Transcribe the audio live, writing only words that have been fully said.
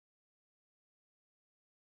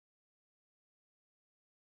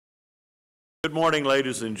Good morning,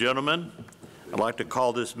 ladies and gentlemen. I'd like to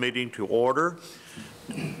call this meeting to order.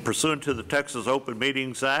 Pursuant to the Texas Open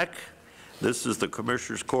Meetings Act, this is the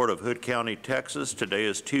Commissioners Court of Hood County, Texas. Today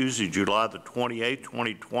is Tuesday, July the 28th,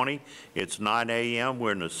 2020. It's 9 a.m.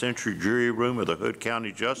 We're in the Century Jury Room of the Hood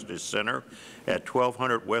County Justice Center at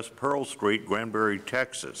 1200 West Pearl Street, Granbury,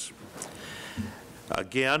 Texas.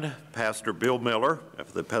 Again, Pastor Bill Miller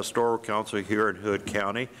of the Pastoral Council here in Hood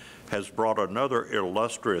County has brought another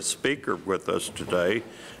illustrious speaker with us today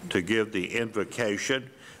to give the invocation.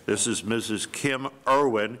 This is Mrs. Kim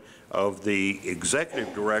Irwin, of the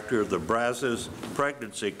Executive Director of the Brazos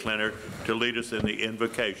Pregnancy Clinic, to lead us in the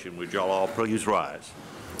invocation. Would y'all all please rise?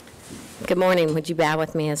 Good morning. Would you bow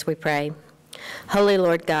with me as we pray? Holy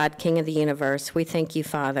Lord God, King of the universe, we thank you,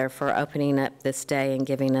 Father, for opening up this day and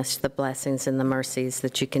giving us the blessings and the mercies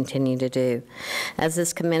that you continue to do. As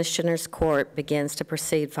this Commissioner's Court begins to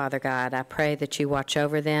proceed, Father God, I pray that you watch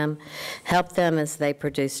over them, help them as they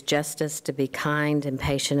produce justice, to be kind and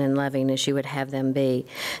patient and loving as you would have them be.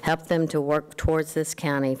 Help them to work towards this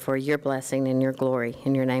county for your blessing and your glory.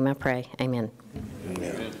 In your name I pray. Amen.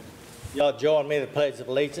 Amen. Y'all join me in the pledge of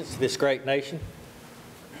allegiance to this great nation.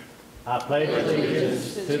 I pledge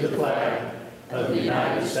allegiance to the flag of the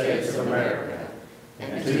United States of America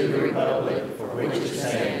and to the republic for which it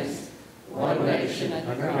stands, one nation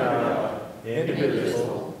under God,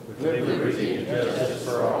 indivisible, with liberty and justice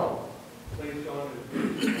for all. Please join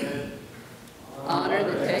me.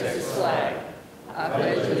 Honor the Texas flag. I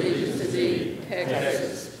pledge allegiance to thee,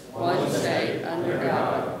 Texas, one state under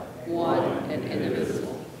God, one and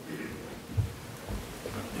indivisible.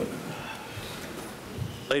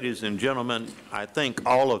 Ladies and gentlemen, I think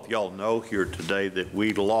all of y'all know here today that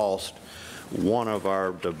we lost one of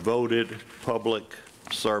our devoted public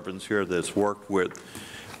servants here that's worked with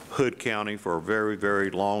Hood County for a very,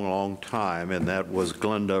 very long time, and that was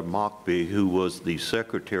Glenda Mockbee, who was the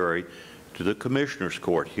secretary to the Commissioners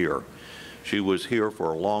Court here. She was here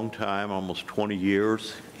for a long time, almost 20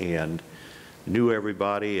 years, and knew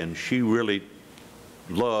everybody, and she really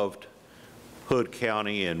loved Hood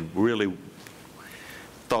County and really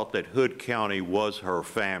thought that Hood County was her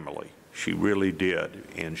family. She really did,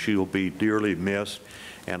 and she'll be dearly missed.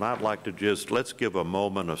 And I'd like to let's give a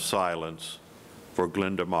moment of silence for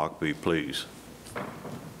Glenda Mockbee, please.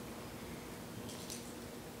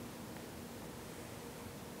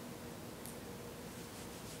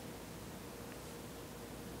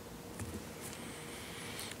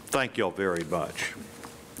 Thank y'all very much.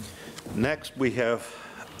 Next, we have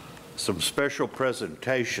some special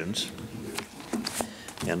presentations.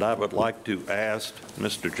 And I would like to ask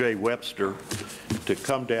Mr. Jay Webster to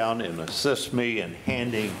come down and assist me in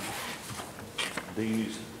handing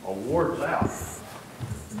these awards out.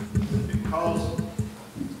 Because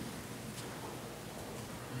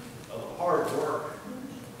of the hard work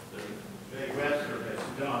that Jay Webster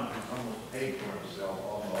has done, almost paid for himself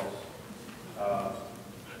almost.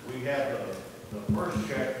 We have the first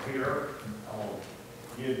check here. I'll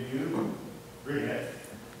give you. Read it.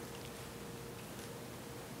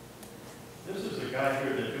 This is the guy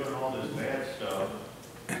here that's doing all this bad stuff.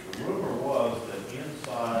 The rumor was that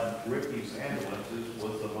inside Ricky's ambulances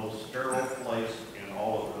was the most sterile place in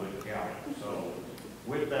all of Hood County. So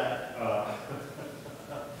with that,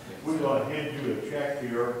 we're going to hand you a check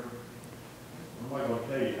here. I'm not going to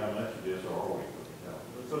tell you how much it is, or are we? No.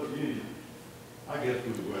 It's up to you. I guess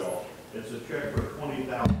we will. It's a check for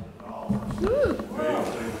 $20,000.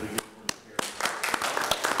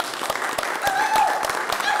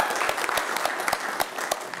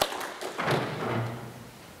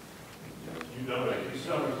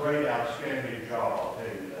 Outstanding job, I'll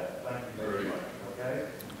tell you that. Thank you very much. Okay?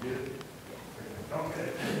 Okay.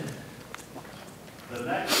 The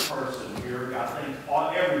next person here, I think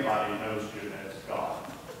everybody knows Jeanette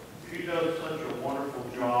Scott. She does such a wonderful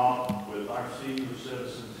job with our senior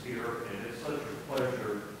citizens here, and it's such a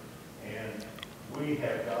pleasure. And we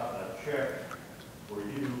have got a check for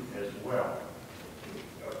you as well.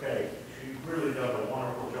 Okay, she really does a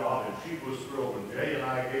wonderful job, and she was thrilled when Jay and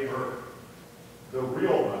I gave her the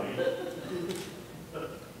real money.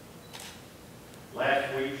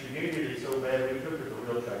 Last week, she needed it so bad, we took her the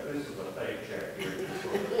real check. This is a fake check here.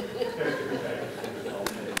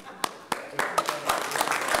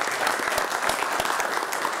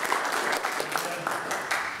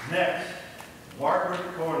 Next, Margaret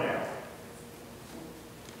Cornell.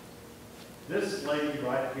 This lady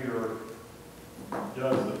right here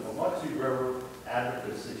does the Biloxi River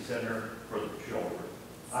Advocacy Center for the children.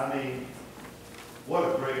 I mean, what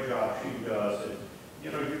a great job she does. And,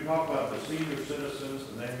 you know, you talk about the senior citizens,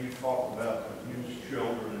 and then you talk about abused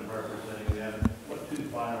children and representing them. What two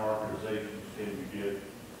fine organizations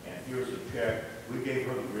here's a check. We gave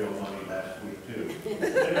her the real money last week, too.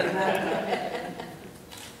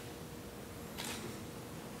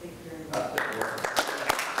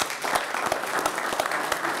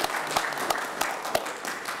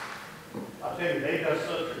 I'll tell you, they done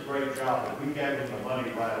such a great job that we gave them the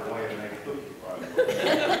money right away and they took it right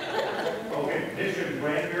away. Okay, Mission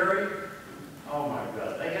Granbury, oh my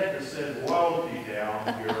God, they had to send royalty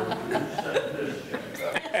down here to send this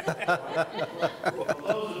check. For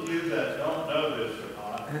those of you that don't know this or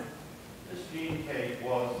not, Miss Jean Kate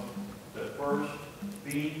was the first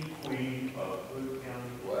bean queen of Hood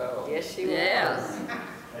County. Wow. Yes, she was. Yes.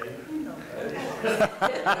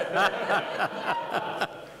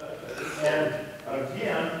 And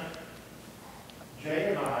again, Jay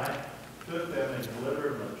and I took them and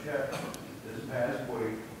delivered them a check this past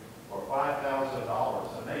week for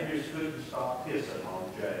 $5,000, and they just couldn't stop pissing on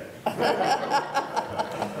Jay.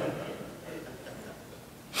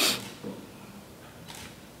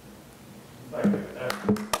 Thank you.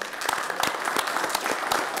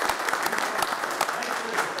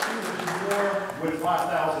 More with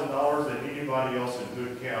 $5,000 than anybody else in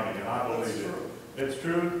Hood County, and I believe it. It's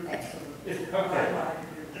true? Absolutely. Okay.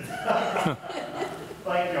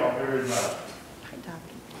 Thank y'all very much.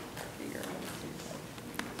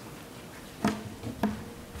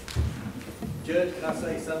 Judge, can I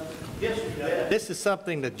say something? Yes, you can. This is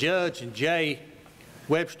something that Judge and Jay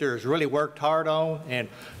Webster has really worked hard on, and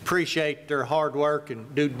appreciate their hard work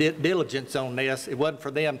and due diligence on this. It wasn't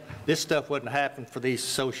for them, this stuff wouldn't happen for these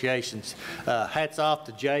associations. Hats off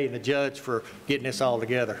to Jay and the judge for getting this all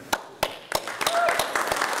together.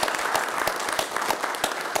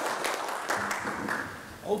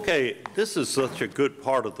 Okay, this is such a good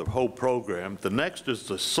part of the whole program. The next is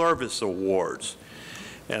the service awards.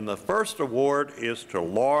 And the first award is to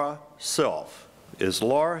Laura Self. Is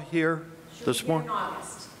Laura here this morning? In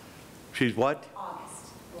August. She's what? August.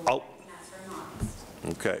 Oh. That's her in August.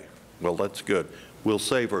 Okay, well, that's good. We'll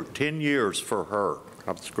save her 10 years for her.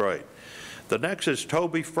 That's great. The next is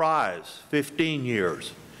Toby Fries, 15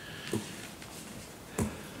 years.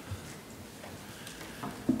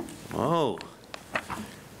 Oh.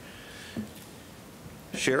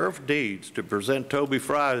 Sheriff Deeds to present Toby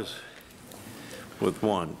Fries with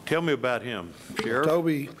one. Tell me about him, Sheriff.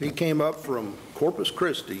 Toby, he came up from Corpus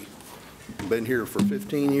Christi, been here for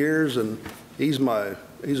 15 years, and he's an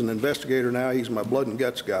investigator now. He's my blood and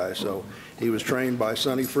guts guy. So he was trained by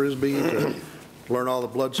Sonny Frisbee to learn all the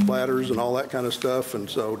blood splatters and all that kind of stuff, and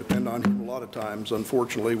so depend on him a lot of times,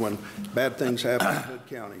 unfortunately, when bad things happen in Hood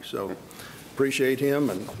County. So appreciate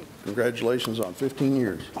him, and congratulations on 15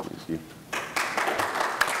 years. Thank you.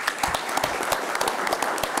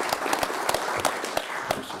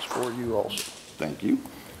 For you also. Thank you.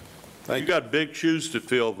 You got big shoes to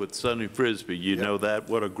fill with Sonny Frisbee. You know that.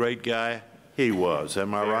 What a great guy he was.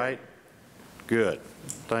 Am I right? Good.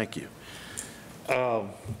 Thank you. I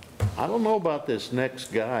don't know about this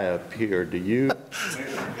next guy up here. Do you?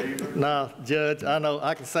 No, Judge, I know,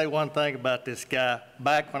 I can say one thing about this guy.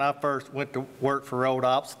 Back when I first went to work for Road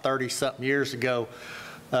Ops 30-something years ago,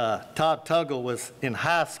 Todd Tuggle was in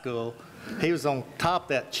high school. He was on top of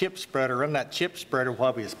that chip spreader, running that chip spreader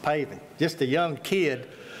while he was paving. Just a young kid,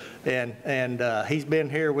 and he's been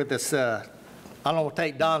here with us. I don't want to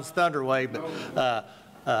take Don's thunder away, but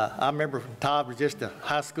I remember when Todd was just a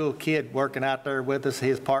high school kid working out there with us,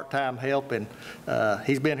 his part-time help, and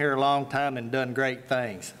he's been here a long time and done great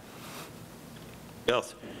things.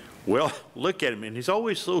 Yes. Well, look at him, and he's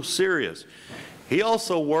always so serious. He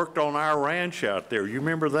also worked on our ranch out there. You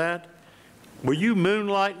remember that? Were you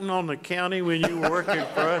moonlighting on the county when you were working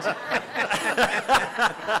for us?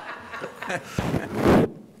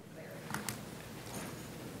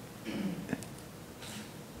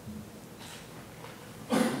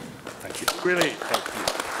 Thank you. Really, thank you.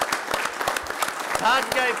 Todd,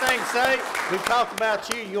 you got anything to say? We talked about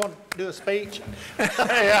you. You want to do a speech?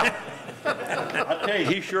 Yeah. I tell you,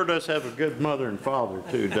 he sure does have a good mother and father,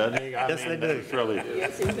 too, doesn't he? Yes, they do. That's really,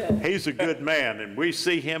 Yes, he does. he's a good man, and we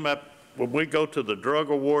see him up when we go to the drug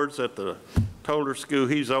awards at the Toller School.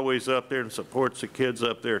 He's always up there and supports the kids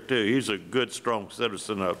up there too. He's a good, strong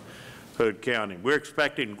citizen of Hood County. We're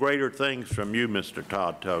expecting greater things from you, Mr.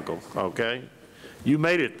 Todd Tuggle, okay? You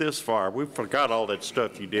made it this far. We forgot all that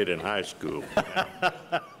stuff you did in high school.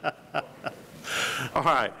 All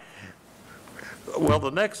right. Well,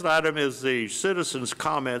 the next item is the citizens'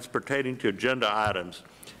 comments pertaining to agenda items.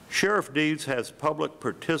 Sheriff Deeds has public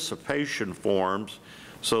participation forms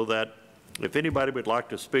so that if anybody would like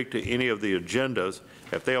to speak to any of the agendas,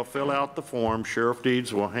 if they'll fill out the form, Sheriff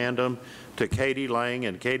Deeds will hand them to Katie Lang,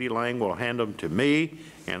 and Katie Lang will hand them to me,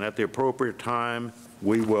 and at the appropriate time,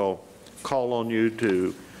 we will call on you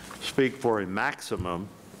to speak for a maximum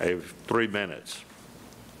of 3 minutes.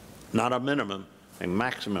 Not a minimum, a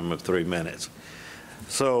maximum of 3 minutes.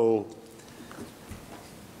 So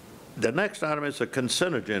the next item is a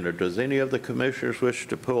consent agenda. Does any of the commissioners wish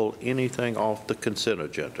to pull anything off the consent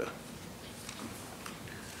agenda?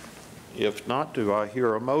 If not, do I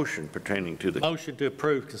hear a motion pertaining to the... Motion to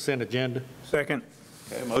approve consent agenda. Second.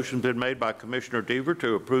 Okay, motion's been made by Commissioner Deaver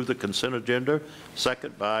to approve the consent agenda,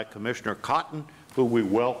 second by Commissioner Cotton, who we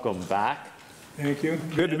welcome back. Thank you.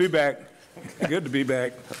 Good to be back. Good to be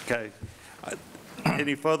back. Okay.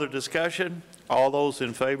 Any further discussion? All those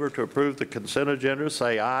in favor to approve the consent agenda,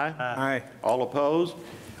 say aye. Aye. All opposed?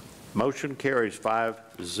 Motion carries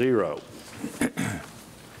 5-0.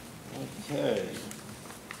 Okay.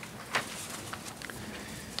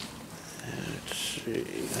 Let's see.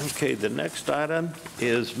 Okay, the next item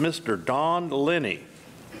is Mr. Don Lenny.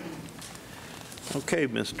 Okay,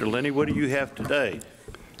 Mr. Lenny, what do you have today?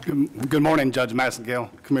 Good morning, Judge Massengill,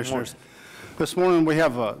 Commissioners. This morning we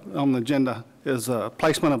have on the agenda is a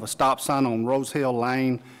placement of a stop sign on Rose Hill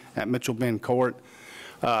Lane at Mitchell Bend Court.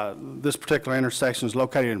 This particular intersection is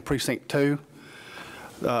located in Precinct 2.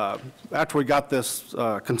 After we got this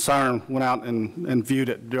concern, went out and viewed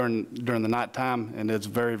it during the nighttime, and it's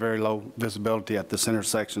very, very low visibility at this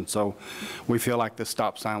intersection. So we feel like this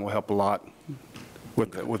stop sign will help a lot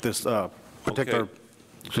with this particular Okay.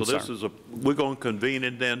 So concern. this is we're going to convene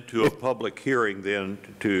it then to a public hearing then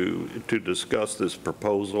to discuss this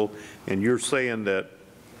proposal. And you're saying that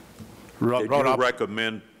you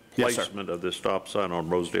recommend Yes, sir. placement of this stop sign on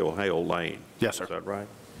Rosedale Hale Lane? Yes, sir. Is that right?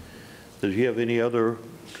 Does you have any other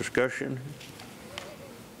discussion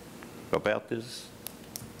about this?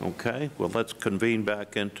 Okay, well, let's convene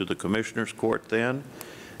back into the Commissioners Court then.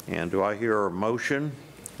 And do I hear a motion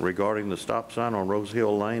regarding the stop sign on Rose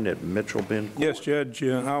Hill Lane at Mitchell Bend Court? Yes, Judge,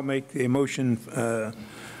 I'll make a motion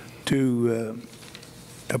to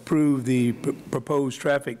approve the proposed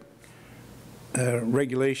traffic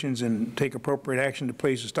regulations and take appropriate action to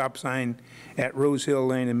place a stop sign at Rose Hill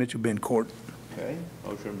Lane and Mitchell Bend Court. Okay,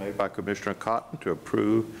 motion made by Commissioner Cotton to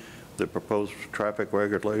approve the proposed traffic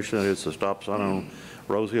regulation. It's a stop sign on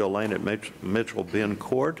Rose Hill Lane at Mitchell Bend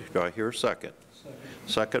Court. Do I hear a second?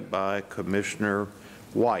 Second by Commissioner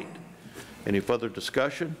White. Any further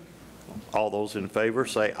discussion? All those in favor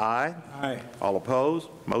say aye. Aye. All opposed?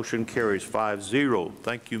 Motion carries 5-0.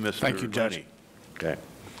 Thank you, Mr. Thank you, Judge. Lenny. Okay.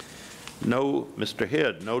 No, Mr.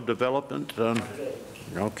 Head, no development?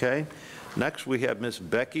 Okay. Next, we have Ms.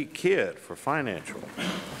 Becky Kidd for financial.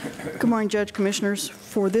 Good morning, Judge, Commissioners.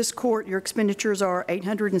 For this court, your expenditures are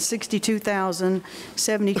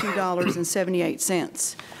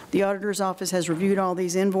 $862,072.78. The auditor's office has reviewed all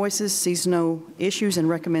these invoices, sees no issues, and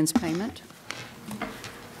recommends payment.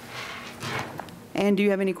 And do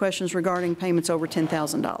you have any questions regarding payments over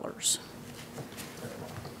 $10,000?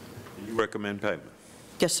 You recommend payment?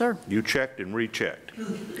 Yes, sir. You checked and rechecked?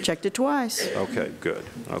 Checked it twice. Okay, good.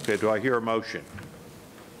 Okay, do I hear a motion?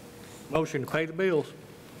 Motion to pay the bills.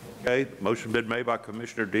 Okay, motion been made by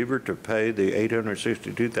Commissioner Deaver to pay the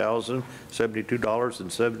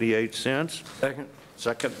 $862,072.78. Second.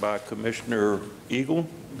 Second by Commissioner Eagle.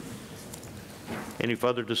 Any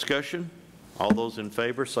further discussion? All those in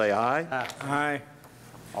favor say aye. Aye.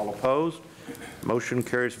 All opposed? Motion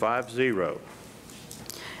carries 5-0.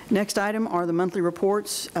 Next item are the monthly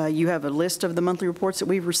reports. You have a list of the monthly reports that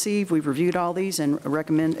we've received. We've reviewed all these and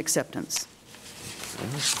recommend acceptance.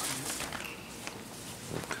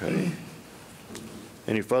 Okay.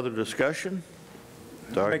 Any further discussion?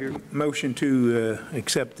 Do I Make hear- a motion to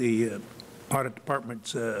accept the audit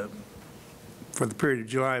departments for the period of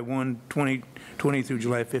July 1, 2020 through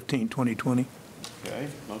July 15, 2020. Okay,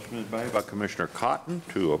 motion is made by Commissioner Cotton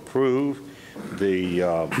to approve the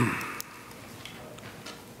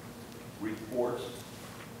reports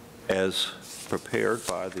as prepared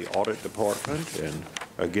by the audit department. And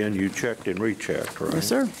again, you checked and rechecked, right? Yes,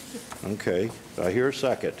 sir. Okay, do I hear a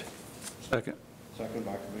second? Second. Second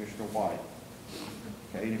by Commissioner White.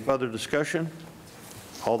 Okay, any further discussion?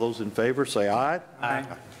 All those in favor say aye. Aye.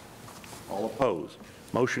 All opposed?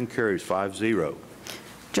 Motion carries 5-0.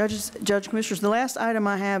 Judge Commissioners, the last item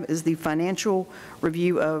I have is the financial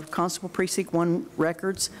review of Constable Precinct 1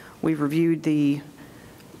 records. We've reviewed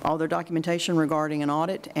all their documentation regarding an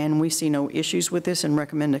audit, and we see no issues with this and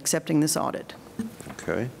recommend accepting this audit.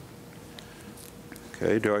 Okay.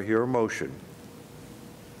 Okay, do I hear a motion?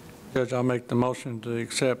 Judge, I'll make the motion to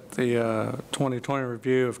accept the 2020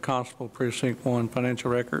 review of Constable Precinct 1 financial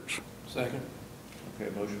records. Second. Okay,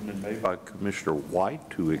 motion been made by Commissioner White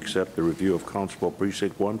to accept the review of Constable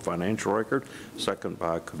Precinct 1 financial record, second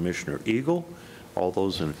by Commissioner Eagle. All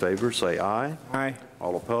those in favor say aye. Aye.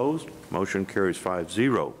 All opposed? Motion carries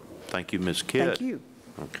 5-0. Thank you, Ms. Kidd. Thank you.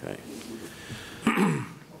 Okay.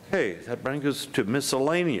 Okay, that brings us to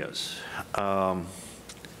miscellaneous. And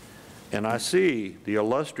I see the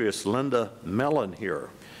illustrious Linda Mellon here.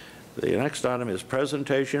 The next item is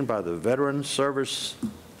presentation by the Veteran Service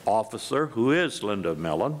Officer, who is Linda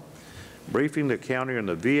Mellon, briefing the county on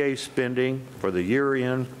the VA spending for the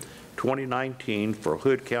year-end 2019 for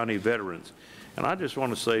Hood County veterans. And I just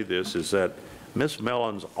want to say this, is that Ms.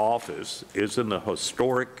 Mellon's office is in the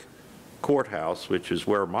historic courthouse, which is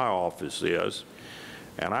where my office is,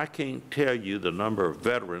 and I can't tell you the number of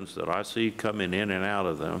veterans that I see coming in and out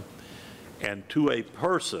of them, and to a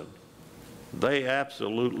person, they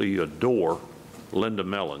absolutely adore Linda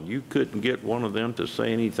Mellon. You couldn't get one of them to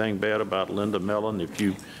say anything bad about Linda Mellon if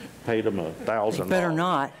you paid them $1,000. Better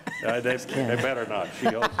not. They better not. She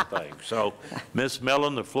owns the thing. So, Ms.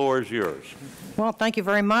 Mellon, the floor is yours. Well, thank you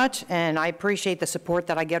very much, and I appreciate the support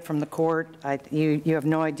that I get from the court. You have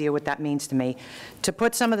no idea what that means to me. To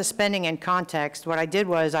put some of the spending in context, what I did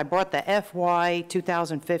was I brought the FY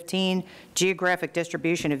 2015 geographic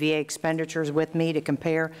distribution of VA expenditures with me to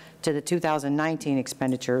compare to the 2019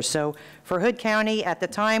 expenditures. So for Hood County, at the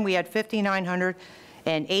time, we had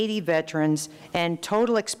 5,980 veterans, and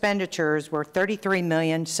total expenditures were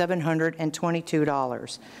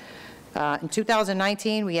 $33,722. In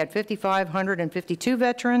 2019, we had 5,552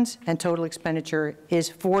 veterans, and total expenditure is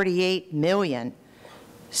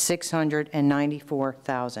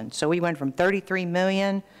 $48,694,000. So we went from $33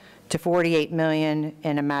 million to $48 million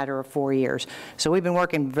in a matter of 4 years. So we've been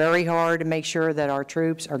working very hard to make sure that our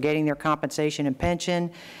troops are getting their compensation and pension,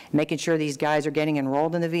 making sure these guys are getting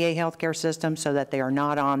enrolled in the VA healthcare system so that they are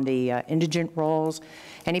not on the indigent rolls.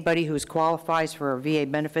 Anybody who qualifies for VA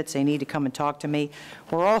benefits, they need to come and talk to me.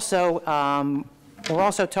 We're also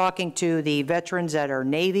talking to the veterans that are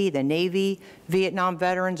Navy, the Navy Vietnam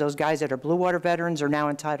veterans. Those guys that are Blue Water veterans are now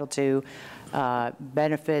entitled to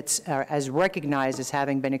benefits as recognized as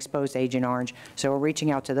having been exposed to Agent Orange. So we're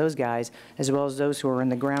reaching out to those guys, as well as those who are in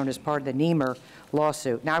the ground as part of the Niemer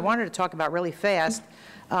lawsuit. Now, I wanted to talk about really fast,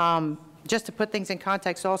 just to put things in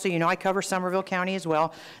context also, you know, I cover Somerville County as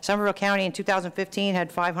well. Somerville County in 2015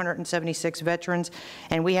 had 576 veterans,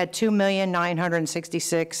 and we had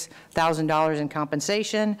 $2,966,000 in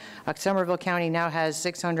compensation. Somerville County now has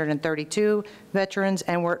 632 veterans,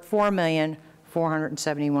 and we're at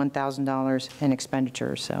 $4,471,000 in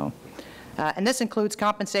expenditures. So, and this includes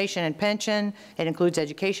compensation and pension. It includes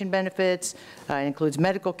education benefits. It includes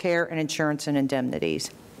medical care and insurance and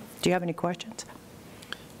indemnities. Do you have any questions?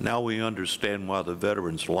 Now we understand why the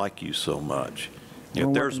veterans like you so much.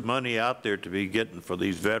 If there's money out there to be getting for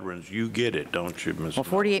these veterans, you get it, don't you, Ms. Well,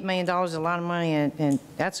 $48 million is a lot of money, and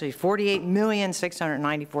actually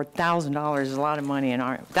 $48,694,000 is a lot of money.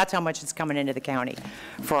 That's how much it's coming into the county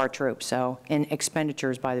for our troops, so, in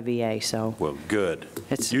expenditures by the VA, so. Well, good.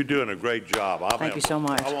 You're doing a great job. Thank you so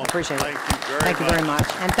much. I want Appreciate to it. thank you very much.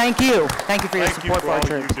 And thank you. Thank you for your support for our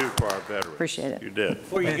Thank troops. you for all you do for our veterans. Appreciate it. You did.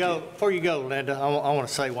 Before you go, Linda, I want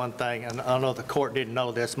to say one thing, and I know the court didn't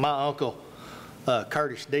know this. My uncle,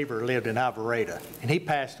 Curtis Deaver, lived in Alvarado, and he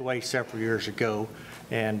passed away several years ago,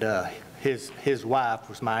 and his wife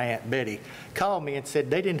was my Aunt Betty, called me and said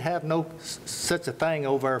they didn't have no such a thing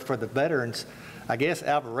over there for the veterans. I guess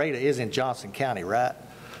Alvarado is in Johnson County, right?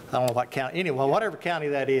 I don't know what county. Anyway, whatever county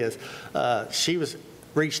that is, she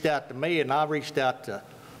reached out to me, and I reached out to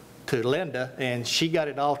Linda, and she got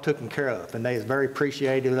it all taken care of, and they was very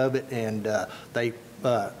appreciative of it, and they,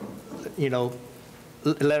 you know,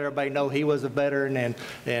 let everybody know he was a veteran,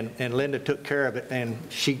 and Linda took care of it, and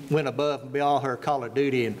she went above and beyond her call of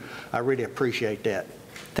duty, and I really appreciate that.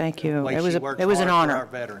 Thank you. It was an honor.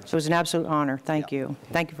 It was an absolute honor. Thank you.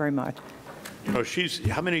 Thank you very much. Oh,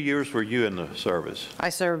 how many years were you in the service? I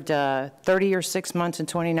served 30 years, 6 months, and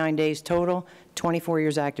 29 days total, 24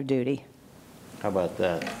 years active duty. How about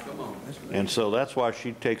that? And so that's why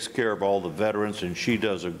she takes care of all the veterans, and she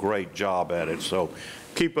does a great job at it. So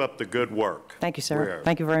keep up the good work. Thank you, sir.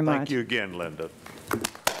 Thank you very much. Thank you again, Linda.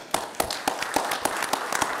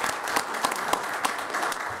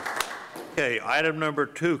 Okay, item number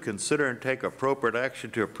 2, consider and take appropriate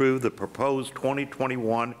action to approve the proposed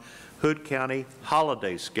 2021 Hood County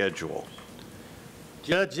holiday schedule.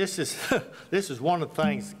 Judge, this is one of the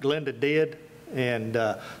things Linda did, and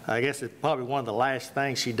I guess it's probably one of the last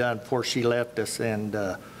things she done before she left us, and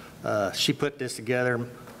she put this together.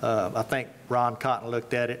 I think Ron Cotton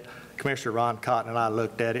looked at it. Commissioner Ron Cotton and I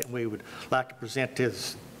looked at it, and we would like to present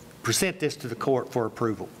this to the court for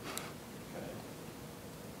approval.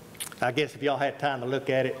 I guess if y'all had time to look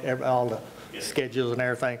at it, all the schedules and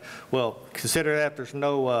everything, well, consider that there's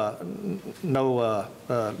no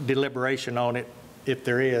deliberation on it. If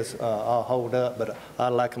there is, I'll hold up, but I'd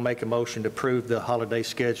like to make a motion to approve the holiday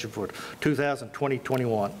schedule for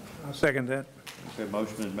 2020-21. I'll second that. Okay,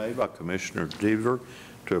 motion is made by Commissioner Deaver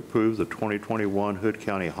to approve the 2021 Hood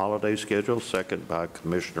County holiday schedule, second by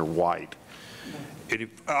Commissioner White.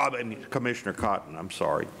 Commissioner Cotton, I'm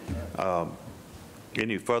sorry.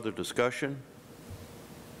 Any further discussion?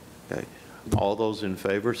 Okay. All those in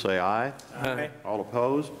favor say aye. Aye. All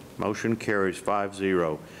opposed? Motion carries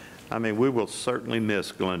 5-0. I mean, we will certainly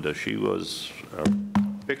miss Glenda. She was a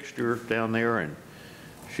fixture down there, and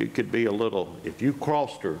she could be a little, if you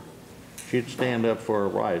crossed her, she'd stand up for her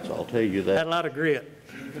rights, I'll tell you that. Had a lot of grit.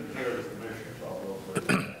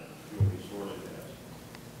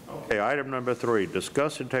 Okay, item number 3,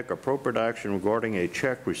 discuss and take appropriate action regarding a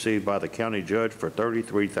check received by the county judge for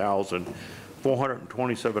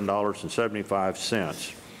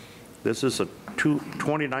 $33,427.75. This is a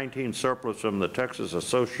 2019 surplus from the Texas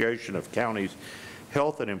Association of Counties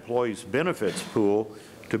Health and Employees Benefits Pool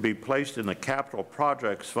to be placed in the Capital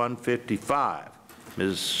Projects Fund 55.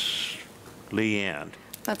 Ms. Leanne.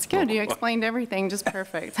 That's good. You explained everything just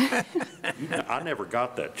perfect. I never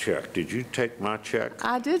got that check. Did you take my check?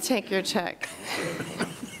 I did take your check.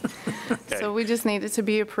 Okay. So we just needed to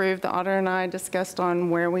be approved. The auditor and I discussed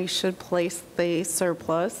on where we should place the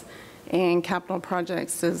surplus, and capital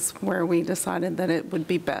projects is where we decided that it would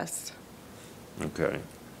be best. Okay.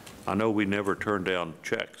 I know we never turn down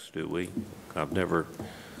checks, do we? I've never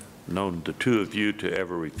known the two of you to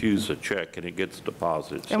ever refuse a check and it gets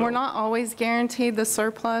deposited. And we're so- not always guaranteed the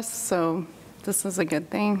surplus, so this is a good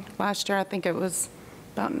thing. Last year, I think it was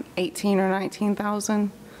about 18 or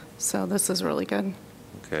 19,000, so this is really good.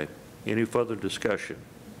 Okay. Any further discussion?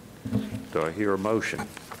 Do I hear a motion?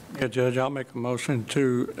 Yeah, Judge, I'll make a motion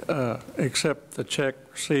to accept the check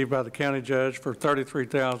received by the county judge for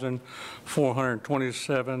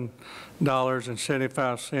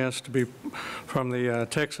 $33,427.75 to be from the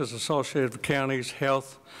Texas Associated of Counties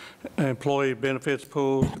Health Employee Benefits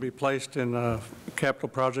Pool to be placed in Capital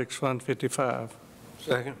Projects Fund 55.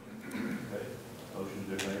 Second. Motion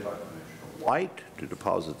been made by Commissioner White to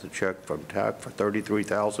deposit the check from TAC for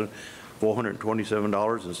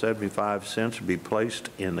 $33,427.75 to be placed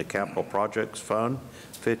in the Capital Projects Fund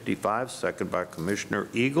 55, second by Commissioner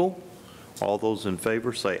Eagle. All those in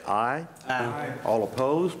favor say aye. Aye. All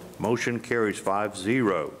opposed? Motion carries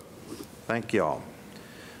 5-0. Thank y'all.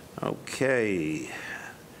 Okay.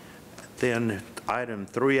 Then item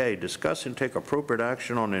 3A, discuss and take appropriate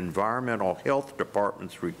action on Environmental Health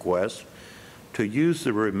Department's request to use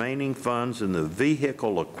the remaining funds in the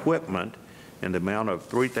vehicle equipment in the amount of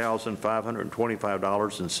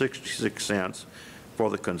 $3,525.66 for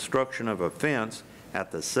the construction of a fence at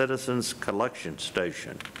the Citizens Collection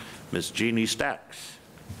Station. Ms. Jeannie Stacks.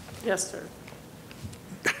 Yes, sir.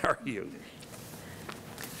 How are you?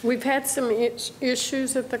 We've had some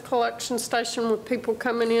issues at the collection station with people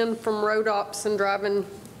coming in from road ops and driving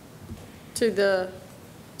to the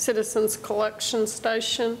Citizens Collection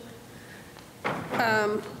Station.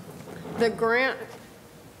 The grant,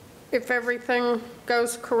 if everything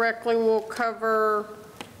goes correctly, will cover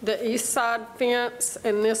the east side fence,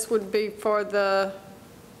 and this would be for the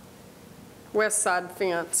west side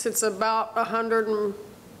fence. It's about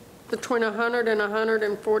between 100 and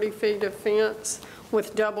 140 feet of fence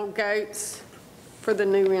with double gates for the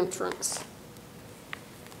new entrance.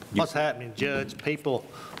 What's happening, Judge? People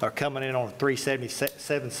are coming in on the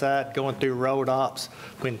 377 side, going through road ops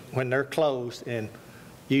when they're closed and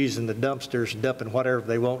using the dumpsters, dumping whatever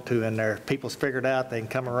they want to in there. People's figured out they can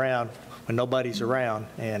come around when nobody's around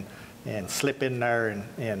and slip in there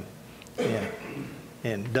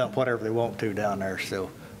and dump whatever they want to down there. So,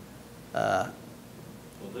 Well,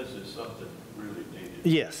 this is something really needed.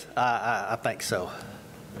 yes, I think so.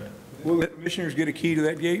 Will the commissioners get a key to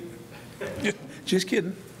that gate? Just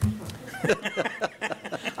kidding.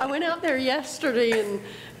 I went out there yesterday,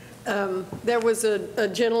 and there was a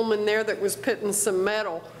gentleman there that was putting some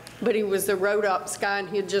metal, but he was the road ops guy, and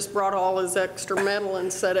he had just brought all his extra metal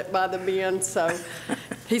and set it by the bin. So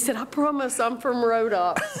he said, I promise I'm from road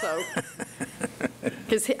ops. So,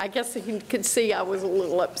 because I guess he could see I was a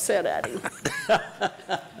little upset at him.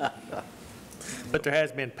 But there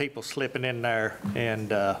has been people slipping in there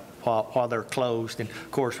and while they're closed. And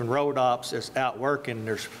of course, when road ops is out working,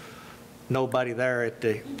 there's nobody there at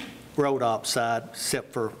the road ops side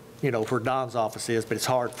except for, where Don's office is, but it's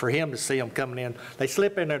hard for him to see them coming in. They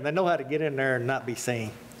slip in there, they know how to get in there and not be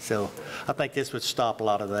seen. So I think this would stop a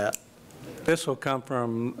lot of that. This will come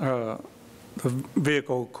from the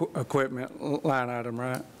vehicle equipment line item,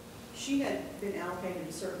 right? She had been allocated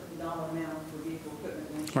a certain dollar amount for vehicle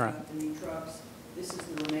equipment when she got the new trucks. This is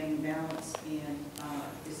the remaining balance, and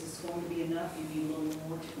is this going to be enough? You need a little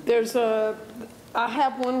more? I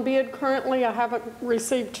have one bid currently. I haven't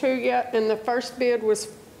received two yet, and the first bid was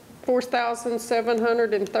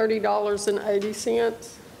 $4,730.80.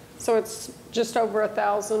 So it's just over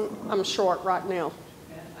 $1,000. I'm short right now.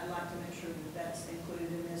 And I'd like to make sure that that's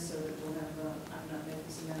included in this so that we'll have, I've not made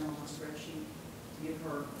this amount on my spreadsheet to give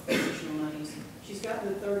her additional monies. She's got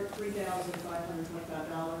the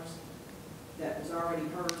 $3,525 that was already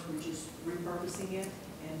hers. We're just repurposing it,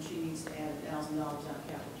 and she needs to add $1,000 out of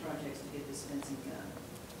capital projects to get this fencing done.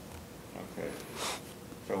 Okay.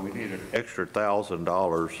 So we need an extra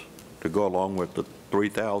 $1,000 to go along with the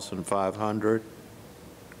 $3,500,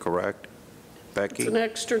 correct, Becky? It's an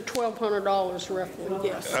extra $1,200 roughly,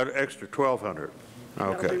 yes. An extra $1,200,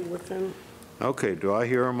 That'll okay. be within. Okay, do I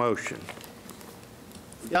hear a motion?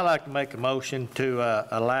 I'd like to make a motion to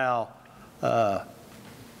allow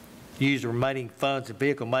use the remaining funds in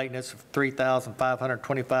vehicle maintenance of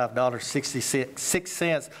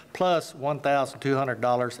 $3,525.66 plus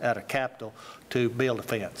 $1,200 out of capital to build a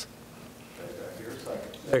fence.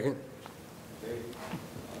 Second.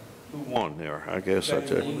 Who won there? I guess that's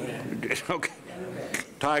it. Okay.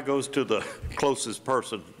 Tie goes to the closest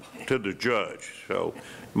person to the judge. So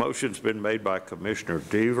motion's been made by Commissioner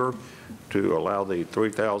Deaver to allow the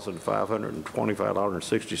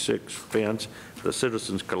 $3,525.66 fence for the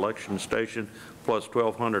Citizens Collection Station plus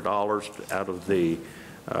 $1,200 out of the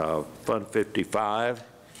Fund 55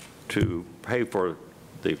 to pay for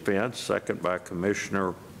the fence. Second by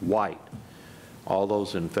Commissioner White. All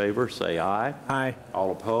those in favor say aye. Aye.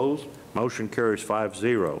 All opposed? Motion carries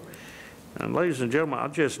 5-0. And ladies and gentlemen, I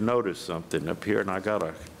just noticed something up here, and I got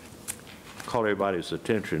to call everybody's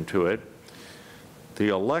attention to it. The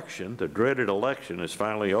election, the dreaded election, is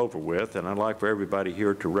finally over with, and I'd like for everybody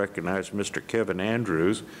here to recognize Mr. Kevin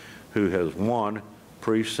Andrews, who has won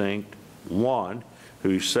Precinct 1,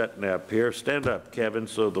 who's sitting up here. Stand up, Kevin,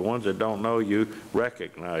 so the ones that don't know you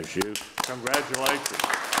recognize you. Congratulations.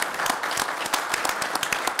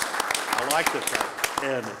 I like the fact.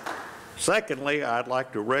 And secondly, I'd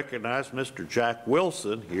like to recognize Mr. Jack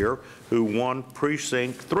Wilson here, who won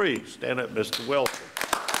Precinct 3. Stand up, Mr. Wilson.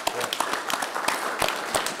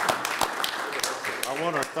 I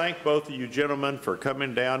want to thank both of you gentlemen for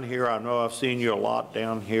coming down here. I know I've seen you a lot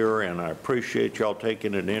down here, and I appreciate y'all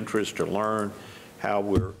taking an interest to learn how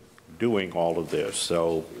we're doing all of this.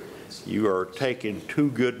 So you are taking two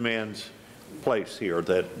good men's place here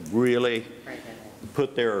that really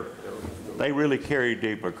put they really carry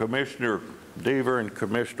deeper. Commissioner Deaver and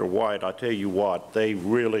Commissioner White, I tell you what, they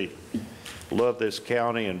really love this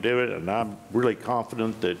county and do it, and I'm really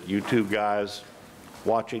confident that you two guys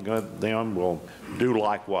watching them will do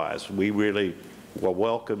likewise. We really will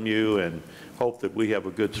welcome you and hope that we have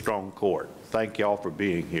a good, strong court. Thank y'all for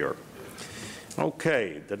being here.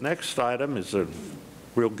 Okay, the next item is a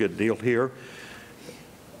real good deal here.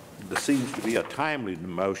 There seems to be a timely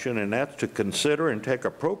motion, and that's to consider and take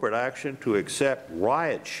appropriate action to accept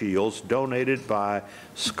riot shields donated by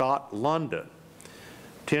Scott London.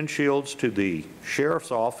 10 shields to the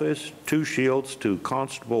Sheriff's Office, 2 shields to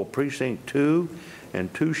Constable Precinct 2,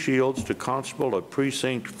 and 2 shields to Constable of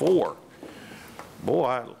Precinct 4.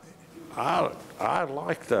 Boy, I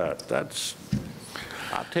like that.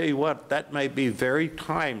 I'll tell you what, that may be very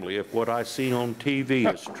timely if what I see on TV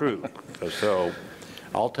is true. So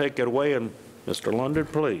I'll take it away, and Mr. London,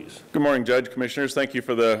 please. Good morning, Judge, Commissioners. Thank you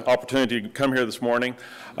for the opportunity to come here this morning.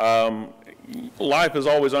 Life is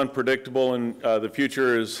always unpredictable, and the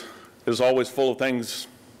future is always full of things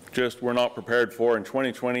just we're not prepared for, and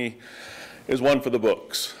 2020 is one for the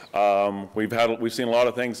books. We've seen a lot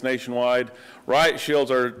of things nationwide. Riot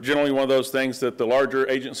shields are generally one of those things that the larger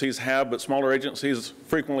agencies have, but smaller agencies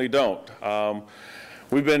frequently don't.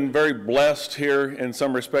 We've been very blessed here in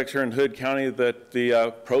some respects here in Hood County that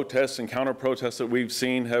the protests and counter-protests that we've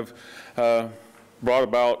seen have brought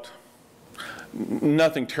about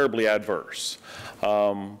nothing terribly adverse.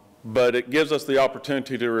 But it gives us the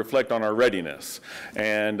opportunity to reflect on our readiness.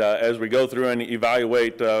 And as we go through and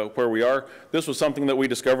evaluate where we are, this was something that we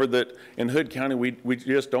discovered that in Hood County we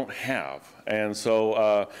just don't have. And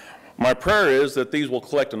so my prayer is that these will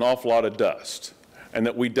collect an awful lot of dust and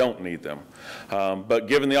that we don't need them. But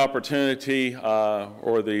given the opportunity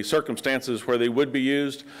or the circumstances where they would be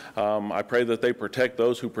used, I pray that they protect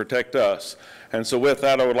those who protect us. And so with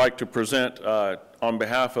that, I would like to present on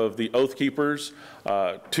behalf of the Oath Keepers,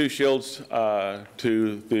 2 shields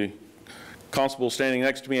to the constable standing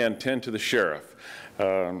next to me and 10 to the sheriff.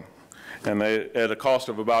 And they, at a cost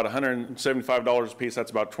of about $175 a piece,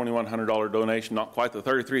 that's about $2,100 donation, not quite the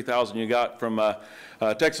 $33,000 you got from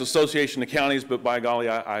Texas Association of Counties, but by golly,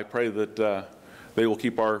 I pray that they will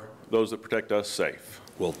keep those that protect us safe.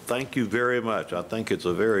 Well, thank you very much. I think it's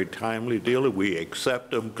a very timely deal, and we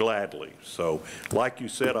accept them gladly. So, like you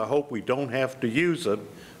said, I hope we don't have to use them,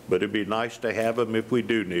 but it'd be nice to have them if we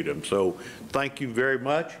do need them. So, thank you very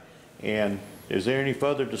much. And is there any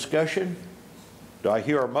further discussion? Do I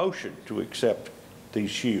hear a motion to accept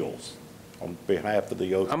these shields on behalf of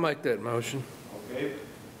the Oath? I'll make that motion. Okay.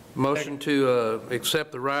 Motion to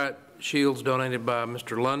accept the riot shields donated by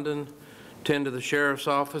Mr. London, 10 to the sheriff's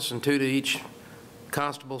office and 2 to each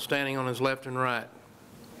constable standing on his left and right.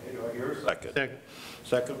 Okay, do I hear a second? Second.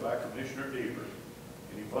 Second by Commissioner Deaver.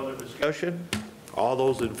 Any further discussion? All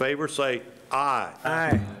those in favor say aye.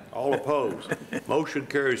 Aye. All opposed. Motion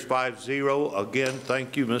carries 5-0. Again,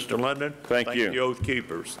 thank you, Mr. London. Thank you. Thank the Oath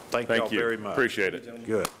Keepers. Thank you all very much. Appreciate it.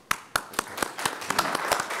 Good.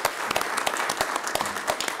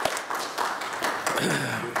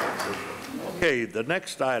 Okay, the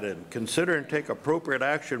next item, consider and take appropriate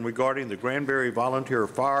action regarding the Granbury Volunteer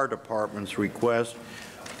Fire Department's request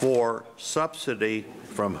for subsidy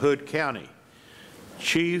from Hood County.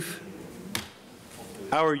 Chief,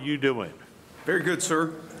 how are you doing? Very good,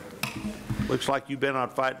 sir. Looks like you've been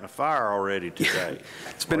out fighting a fire already today.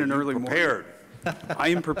 It's been an early prepared? morning. I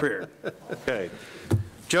am prepared. Okay.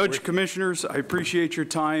 Judge, Commissioners, I appreciate your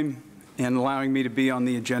time and allowing me to be on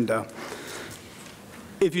the agenda.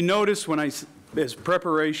 If you notice, as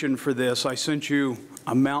preparation for this, I sent you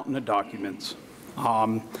a mountain of documents.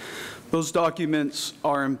 Those documents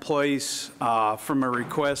are in place from a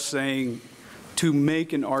request saying to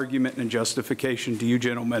make an argument and justification to you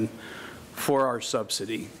gentlemen for our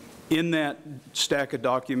subsidy. In that stack of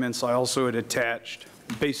documents, I also had attached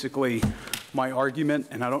basically my argument,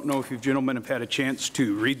 and I don't know if you gentlemen have had a chance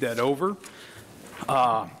to read that over.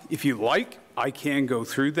 If you like, I can go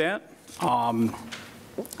through that.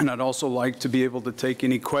 And I'd also like to be able to take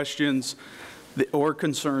any questions or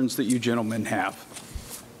concerns that you gentlemen have.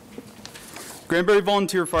 Granbury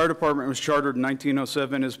Volunteer Fire Department was chartered in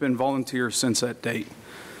 1907, has been volunteer since that date.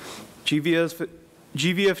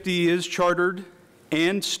 GVFD is chartered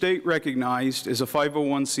and state recognized as a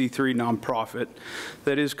 501c3 nonprofit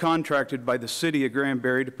that is contracted by the city of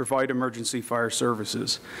Granbury to provide emergency fire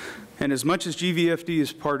services. And as much as GVFD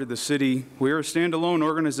is part of the city, we are a standalone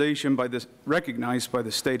organization recognized by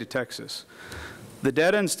the state of Texas. The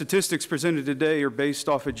data and statistics presented today are based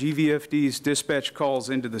off of GVFD's dispatch calls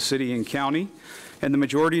into the city and county, and the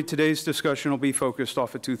majority of today's discussion will be focused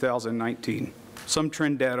off of 2019. Some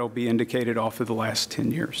trend data will be indicated off of the last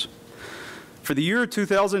 10 years. For the year of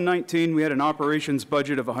 2019, we had an operations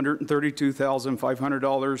budget of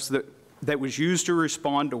 $132,500 that was used to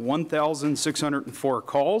respond to 1,604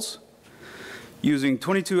 calls, using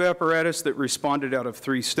 22 apparatus that responded out of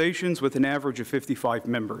 3 stations with an average of 55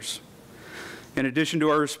 members. In addition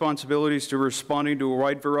to our responsibilities to responding to a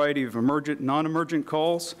wide variety of emergent, non-emergent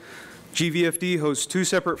calls, GVFD hosts 2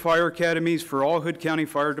 separate fire academies for all Hood County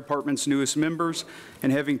Fire Department's newest members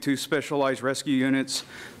and having 2 specialized rescue units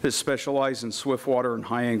that specialize in swift water and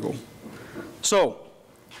high angle. So,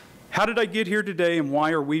 how did I get here today and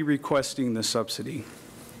why are we requesting the subsidy?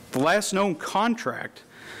 The last known contract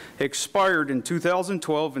expired in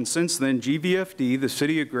 2012, and since then, GVFD, the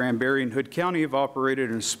City of Granbury, and Hood County have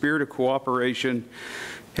operated in a spirit of cooperation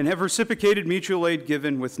and have reciprocated mutual aid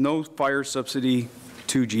given with no fire subsidy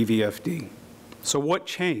to GVFD. So what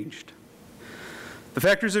changed? The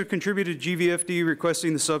factors that have contributed to GVFD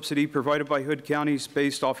requesting the subsidy provided by Hood County is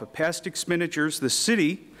based off of past expenditures. The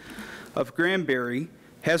City of Granbury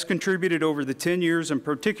has contributed over the 10 years, and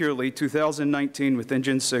particularly 2019 with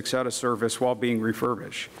Engine 6 out of service while being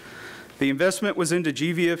refurbished. The investment was into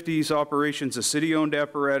GVFD's operations of city-owned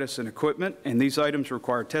apparatus and equipment, and these items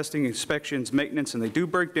require testing, inspections, maintenance, and they do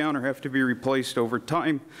break down or have to be replaced over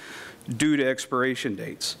time due to expiration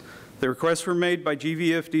dates. The requests were made by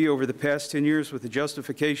GVFD over the past 10 years with the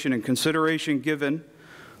justification and consideration given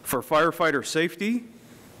for firefighter safety,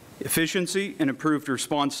 efficiency, and improved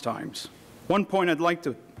response times. One point I'd like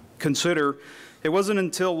to consider, it wasn't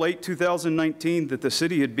until late 2019 that the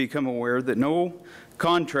city had become aware that no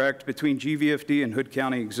contract between GVFD and Hood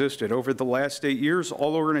County existed. Over the last 8 years,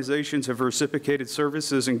 all organizations have reciprocated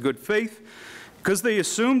services in good faith because they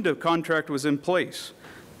assumed a contract was in place.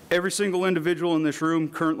 Every single individual in this room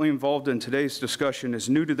currently involved in today's discussion is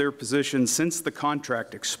new to their position since the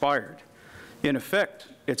contract expired. In effect,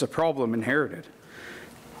 it's a problem inherited.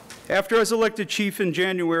 After I was elected chief in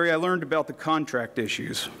January, I learned about the contract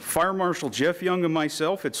issues. Fire Marshal Jeff Young and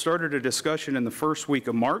myself had started a discussion in the first week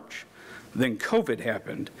of March Then COVID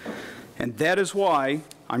happened. And that is why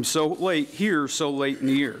I'm so late in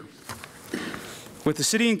the year. With the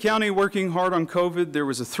city and county working hard on COVID, there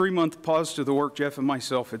was a 3-month pause to the work Jeff and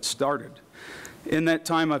myself had started. In that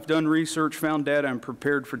time, I've done research, found data, and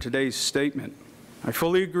prepared for today's statement. I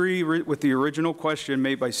fully agree with the original question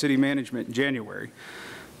made by city management in January.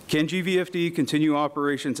 Can GVFD continue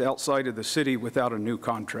operations outside of the city without a new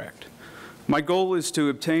contract? My goal is to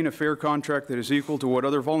obtain a fair contract that is equal to what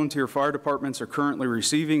other volunteer fire departments are currently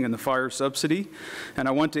receiving in the fire subsidy. And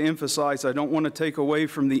I want to emphasize, I don't want to take away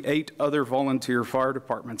from the 8 other volunteer fire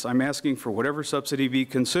departments. I'm asking for whatever subsidy be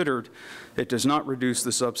considered. It does not reduce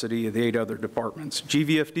the subsidy of the 8 other departments.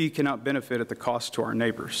 GVFD cannot benefit at the cost to our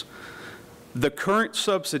neighbors. The current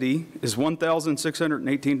subsidy is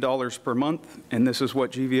 $1,618 per month, and this is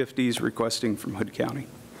what GVFD is requesting from Hood County.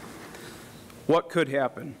 What could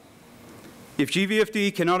happen? If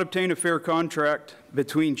GVFD cannot obtain a fair contract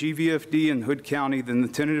between GVFD and Hood County, then the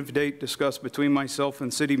tentative date discussed between myself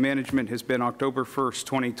and city management has been October 1st,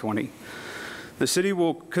 2020. The city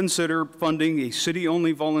will consider funding a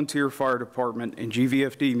city-only volunteer fire department, and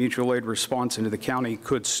GVFD mutual aid response into the county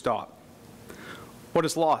could stop. What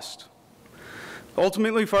is lost?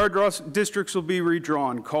 Ultimately, fire districts will be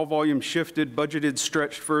redrawn, call volume shifted, budgeted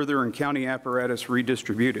stretched further, and county apparatus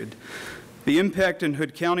redistributed. The impact in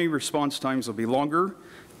Hood County response times will be longer.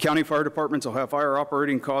 County fire departments will have higher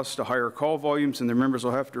operating costs to higher call volumes, and their members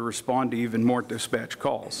will have to respond to even more dispatch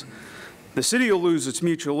calls. The city will lose its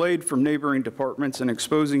mutual aid from neighboring departments and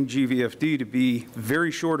exposing GVFD to be very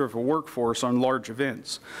short of a workforce on large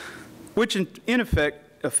events, which in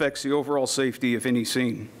effect affects the overall safety of any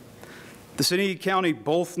scene. The city and county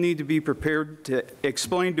both need to be prepared to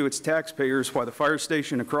explain to its taxpayers why the fire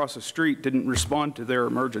station across the street didn't respond to their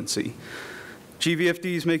emergency. GVFD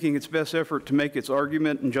is making its best effort to make its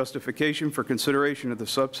argument and justification for consideration of the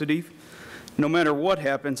subsidy. No matter what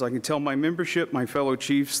happens, I can tell my membership, my fellow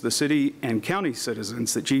chiefs, the city and county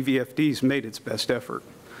citizens that GVFD has made its best effort.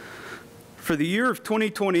 For the year of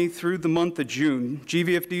 2020 through the month of June,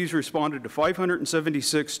 GVFD's responded to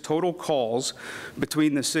 576 total calls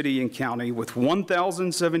between the city and county, with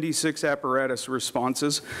 1,076 apparatus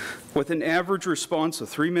responses, with an average response of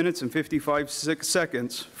 3 minutes and 55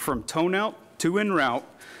 seconds from tone out to en route,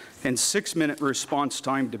 and 6-minute response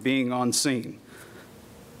time to being on scene,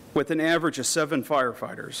 with an average of 7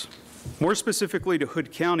 firefighters. More specifically to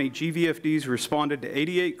Hood County, GVFD's responded to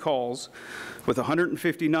 88 calls with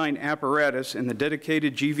 159 apparatus in the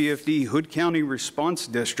dedicated GVFD Hood County Response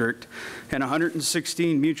District and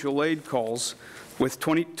 116 mutual aid calls with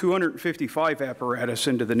 255 apparatus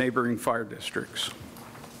into the neighboring fire districts.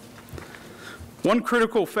 One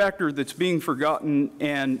critical factor that's being forgotten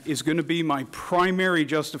and is going to be my primary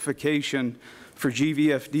justification for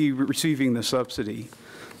GVFD receiving the subsidy.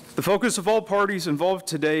 The focus of all parties involved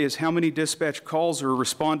today is how many dispatch calls are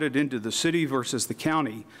responded into the city versus the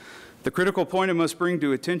county. The critical point I must bring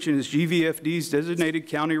to attention is GVFD's designated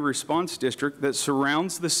county response district that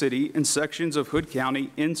surrounds the city and sections of Hood County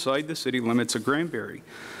inside the city limits of Granbury.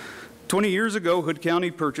 20 years ago, Hood County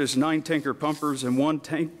purchased 9 tanker pumpers and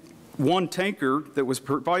one tanker that was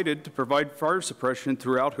provided to provide fire suppression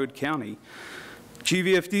throughout Hood County.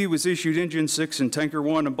 GVFD was issued Engine 6 and Tanker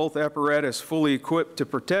 1 and both apparatus fully equipped to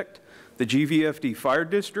protect the GVFD Fire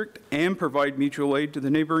District and provide mutual aid to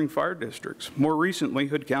the neighboring fire districts. More recently,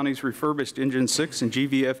 Hood County's refurbished Engine 6 and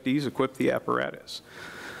GVFD's equipped the apparatus.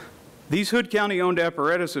 These Hood County-owned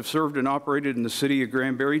apparatus have served and operated in the city of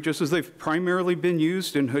Granbury just as they've primarily been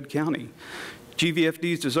used in Hood County.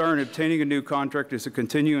 GVFD's desire in obtaining a new contract is to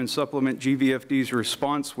continue and supplement GVFD's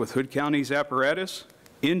response with Hood County's apparatus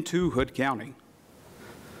into Hood County.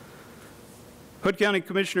 Hood County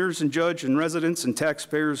commissioners and judge and residents and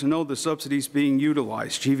taxpayers know the subsidies being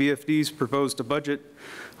utilized. GVFD's proposed a budget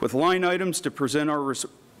with line items to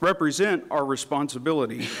represent our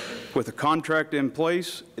responsibility with a contract in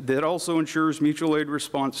place that also ensures mutual aid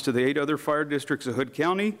response to the 8 other fire districts of Hood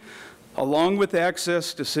County, along with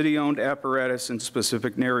access to city-owned apparatus in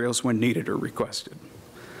specific scenarios when needed or requested.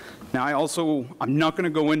 Now, I'm not going to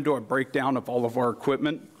go into a breakdown of all of our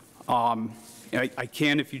equipment. I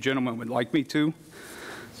can if you gentlemen would like me to.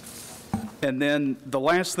 And then the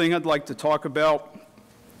last thing I'd like to talk about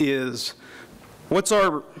is what's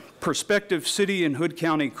our prospective city and Hood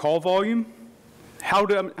County call volume?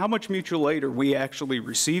 How much mutual aid are we actually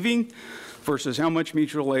receiving versus how much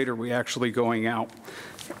mutual aid are we actually going out?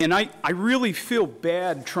 And I really feel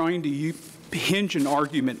bad trying to hinge an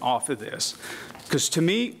argument off of this. Because to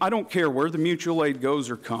me, I don't care where the mutual aid goes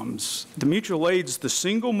or comes. The mutual aid's the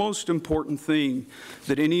single most important thing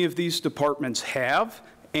that any of these departments have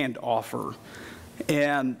and offer.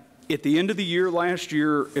 And At the end of the year last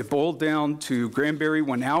year, it boiled down to Granbury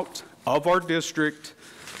went out of our district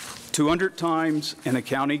 200 times, and the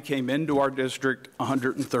county came into our district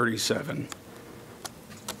 137.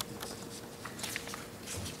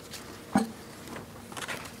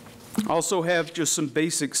 Also have just some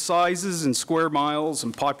basic sizes and square miles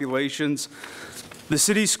and populations. The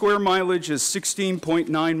city's square mileage is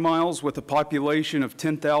 16.9 miles with a population of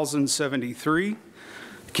 10,073.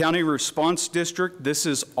 County response district, this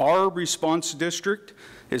is our response district,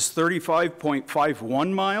 is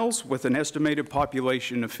 35.51 miles with an estimated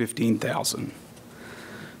population of 15,000.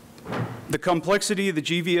 The complexity of the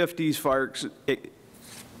GVFD's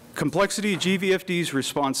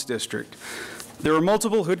response district. There are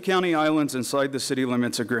multiple Hood County islands inside the city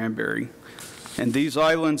limits of Granbury, and these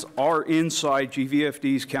islands are inside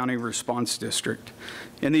GVFD's county response district.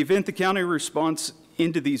 In the event the county response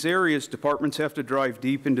into these areas, departments have to drive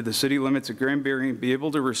deep into the city limits of Granbury and be able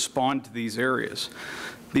to respond to these areas.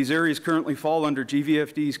 These areas currently fall under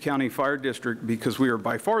GVFD's county fire district because we are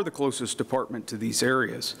by far the closest department to these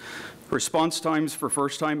areas. Response times for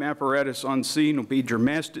first-time apparatus on scene will be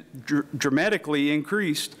dramatically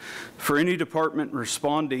increased for any department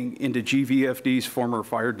responding into GVFD's former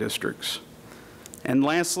fire districts. And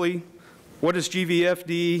lastly, what does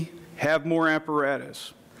GVFD have more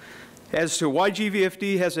apparatus? As to why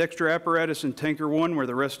GVFD has extra apparatus in Tanker 1 where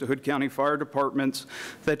the rest of Hood County Fire Departments,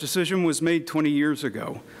 that decision was made 20 years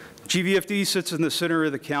ago. GVFD sits in the center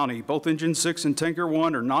of the county. Both Engine 6 and Tanker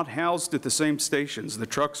 1 are not housed at the same stations. The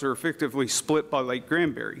trucks are effectively split by Lake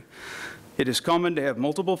Granbury. It is common to have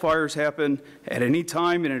multiple fires happen at any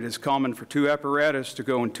time, and it is common for two apparatus to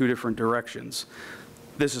go in two different directions.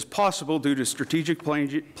 This is possible due to strategic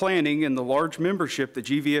planning and the large membership that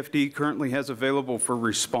GVFD currently has available for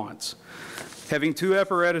response. Having two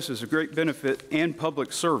apparatus is a great benefit and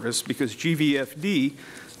public service because GVFD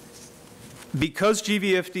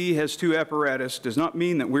has two apparatus does not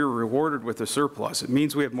mean that we're rewarded with a surplus. It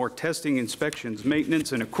means we have more testing, inspections,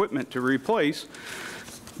 maintenance, and equipment to replace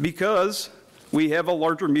because we have a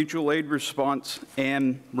larger mutual aid response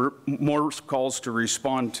and more calls to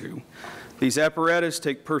respond to. These apparatus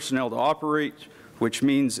take personnel to operate, which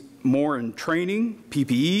means more in training,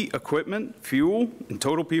 PPE, equipment, fuel, and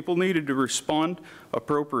total people needed to respond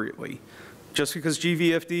appropriately. Just because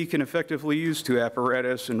GVFD can effectively use two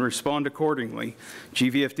apparatus and respond accordingly,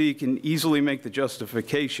 GVFD can easily make the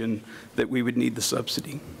justification that we would need the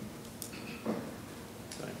subsidy.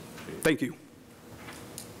 Thank you.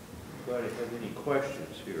 Anybody have any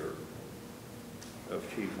questions here of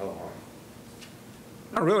Chief Hall?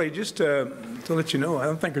 Not really, just to let you know, I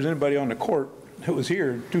don't think there's anybody on the court that was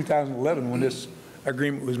here in 2011 when this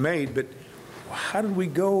agreement was made, but how did we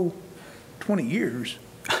go 20 years?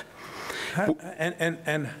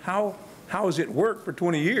 And how has it worked for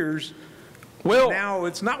 20 years? Well, now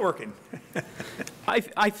it's not working.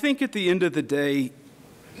 I think at the end of the day,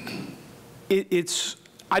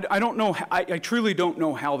 I don't know, I truly don't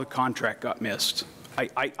know how the contract got missed.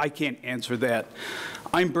 I can't answer that.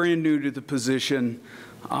 I'm brand new to the position.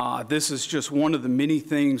 This is just one of the many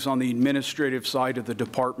things on the administrative side of the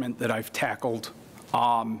department that I've tackled.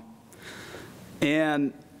 And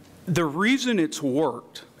the reason it's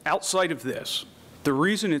worked, outside of this, the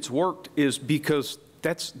reason it's worked is because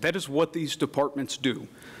that is what these departments do.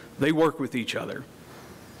 They work with each other.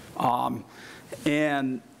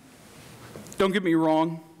 And don't get me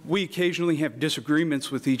wrong, we occasionally have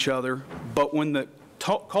disagreements with each other, but when the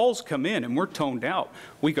calls come in and we're toned out,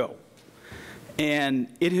 we go. And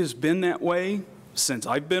it has been that way since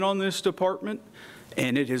I've been on this department,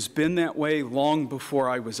 and it has been that way long before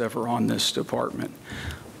I was ever on this department.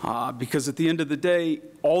 Because at the end of the day,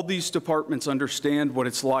 all these departments understand what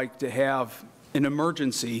it's like to have an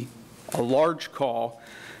emergency, a large call,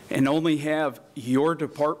 and only have your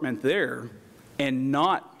department there and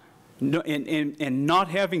not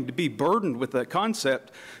having to be burdened with the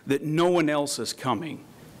concept that no one else is coming.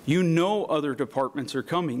 You know other departments are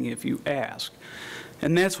coming if you ask.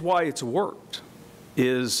 And that's why it's worked,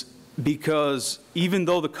 is because even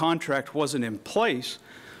though the contract wasn't in place,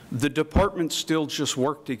 the departments still just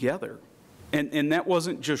work together. And that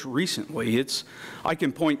wasn't just recently. I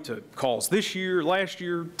can point to calls this year, last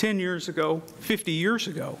year, 10 years ago, 50 years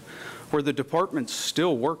ago, where the departments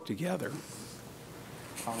still work together.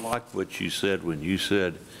 I like what you said when you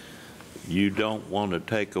said you don't want to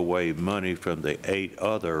take away money from the 8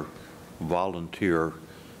 other volunteer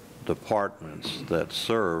departments that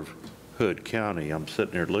serve Hood County. I'm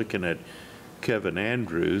sitting there looking at Kevin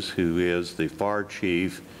Andrews, who is the fire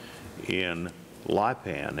chief in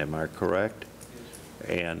Lipan, am I correct?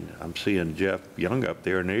 And I'm seeing Jeff Young up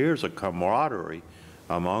there, and there's a camaraderie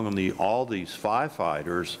among all these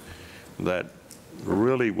firefighters that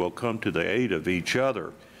really will come to the aid of each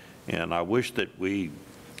other. And I wish that we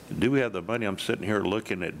do have the money. I'm sitting here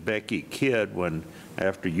looking at Becky Kidd when,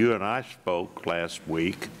 after you and I spoke last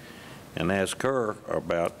week and asked her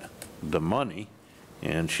about the money,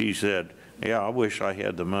 and she said, yeah, I wish I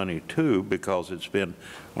had the money too, because it's been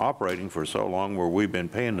operating for so long where we've been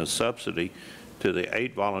paying the subsidy to the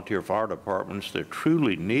 8 volunteer fire departments that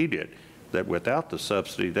truly need it, that without the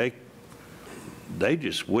subsidy, they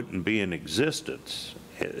just wouldn't be in existence,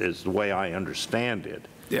 is the way I understand it.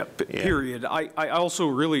 Yeah, period. I also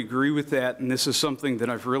really agree with that, and this is something that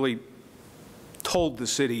I've really told the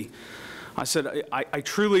city. I said, I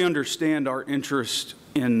truly understand our interest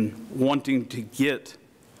in wanting to get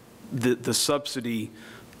the subsidy,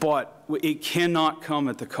 but it cannot come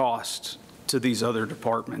at the cost to these other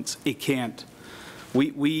departments. It can't.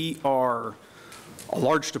 We are a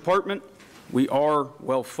large department. We are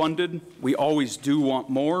well-funded. We always do want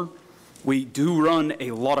more. We do run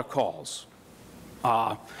a lot of calls.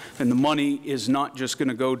 And the money is not just going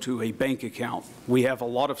to go to a bank account. We have a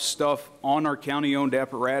lot of stuff on our county-owned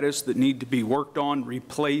apparatus that need to be worked on,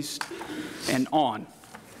 replaced, and on.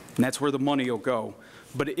 And that's where the money will go.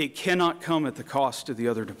 But it cannot come at the cost of the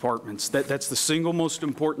other departments. That's the single most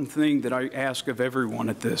important thing that I ask of everyone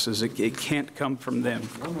at this, is it can't come from them.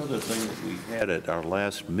 One other thing that we had at our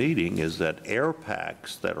last meeting is that air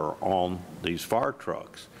packs that are on these fire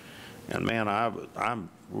trucks. And man, I'm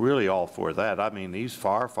really all for that. I mean, these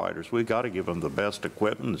firefighters, we got to give them the best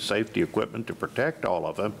equipment, the safety equipment to protect all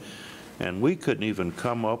of them. And we couldn't even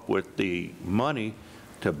come up with the money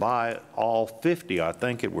to buy all 50. I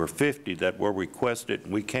think it were 50 that were requested,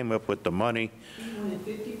 and we came up with the money. We wanted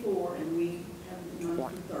 54, and we have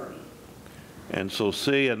money for 30. And so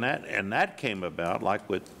see, and that came about, like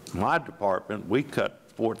with my department, we cut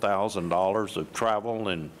 $4,000 of travel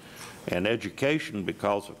and education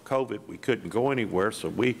because of COVID. We couldn't go anywhere,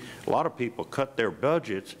 so a lot of people cut their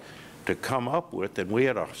budgets to come up with, and we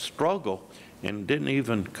had a struggle and didn't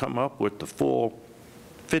even come up with the full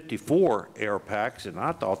 54 air packs. And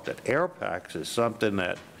I thought that air packs is something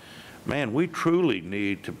that, man, we truly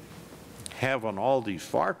need to have on all these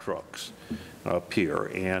fire trucks up here.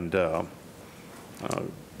 And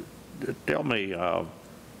tell me,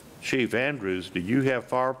 Chief Andrews, do you have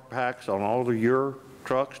fire packs on all of your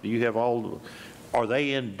trucks? Do you have all, are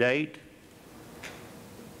they in date?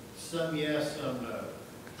 Some yes, some no.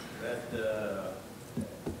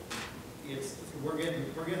 We're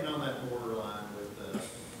getting on that borderline with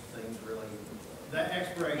things really. That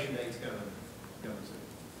expiration date's coming soon.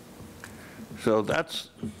 So that's,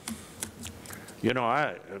 you know,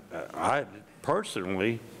 I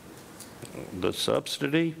personally, the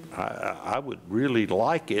subsidy, I would really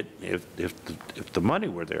like it if the money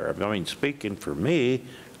were there. I mean, speaking for me,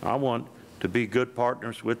 I want to be good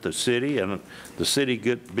partners with the city, and the city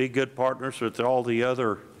be good partners with all the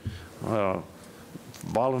other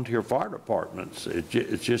volunteer fire departments.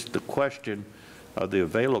 It's just the question of the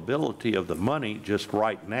availability of the money just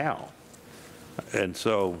right now. And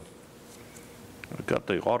so I've got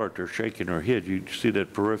the auditor shaking her head. You see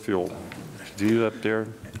that peripheral view up there?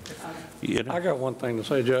 You know? I got one thing to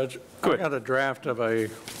say, Judge. I got a draft of a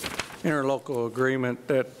interlocal agreement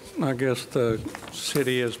that I guess the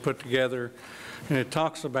city has put together, and it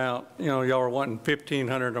talks about, you know, y'all are wanting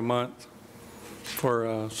 $1,500 a month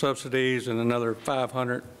for subsidies and another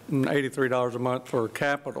 $583 a month for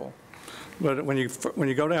capital. But when you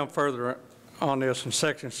go down further on this in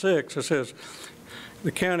Section 6, it says,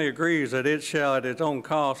 the county agrees that it shall at its own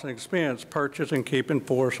cost and expense purchase and keep in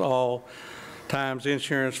force all times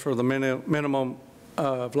insurance for the minimum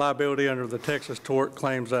of liability under the Texas Tort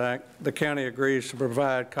Claims Act. The county agrees to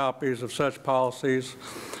provide copies of such policies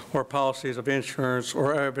or policies of insurance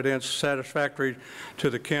or evidence satisfactory to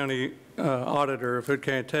the county auditor of Hood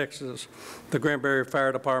County, Texas, the Granbury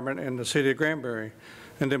Fire Department, and the City of Granbury.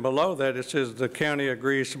 And then below that, it says the county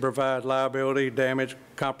agrees to provide liability, damage,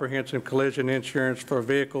 comprehensive collision insurance for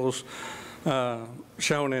vehicles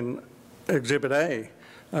shown in Exhibit A.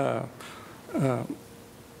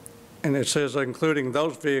 And it says including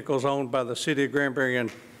those vehicles owned by the City of Granbury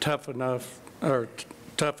and tough enough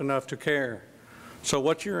to carry. So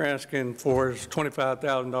what you're asking for is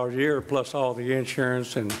 $25,000 a year plus all the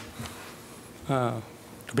insurance and to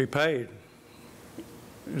be paid.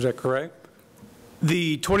 Is that correct?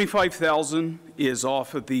 The $25,000 is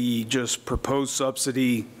off of the just proposed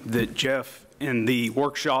subsidy that Jeff and the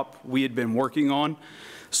workshop we had been working on.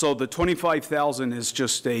 So the $25,000 is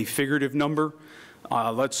just a figurative number.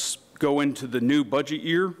 Let's go into the new budget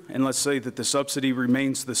year, and let's say that the subsidy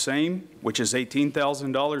remains the same, which is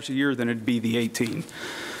 $18,000 a year, then it'd be the 18.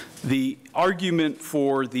 The argument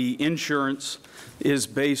for the insurance is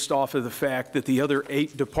based off of the fact that the other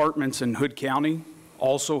 8 departments in Hood County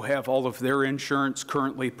also have all of their insurance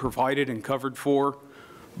currently provided and covered for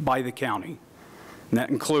by the county. And that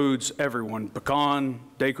includes everyone, Pecan,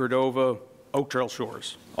 De Cordova, Oak Trail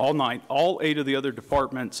Shores, all 9. All 8 of the other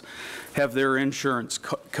departments have their insurance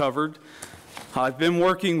covered. I've been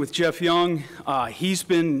working with Jeff Young. He's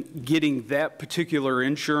been getting that particular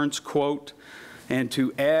insurance quote, and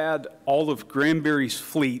to add all of Granbury's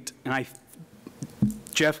fleet, and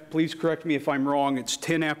Jeff, please correct me if I'm wrong, it's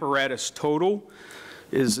 10 apparatus total,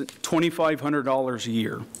 is $2,500 a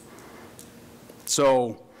year.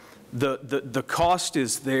 So the cost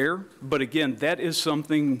is there, but again, that is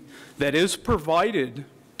something that is provided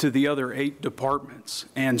to the other 8 departments.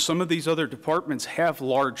 And some of these other departments have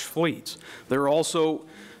large fleets. They're also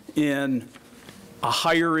in a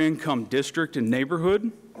higher income district and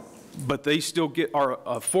neighborhood, but they still are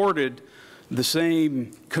afforded the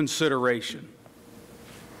same consideration.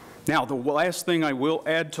 Now, the last thing I will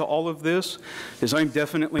add to all of this is I'm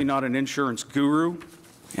definitely not an insurance guru,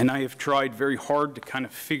 and I have tried very hard to kind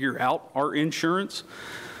of figure out our insurance.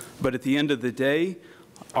 But at the end of the day,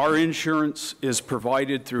 our insurance is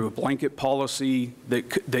provided through a blanket policy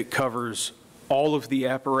that covers all of the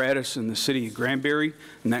apparatus in the city of Granbury,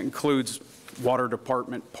 and that includes water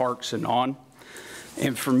department, parks, and on.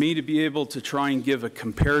 And for me to be able to try and give a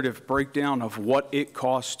comparative breakdown of what it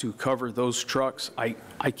costs to cover those trucks, I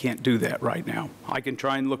can't do that right now. I can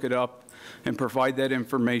try and look it up and provide that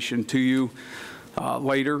information to you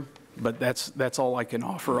later, but that's all I can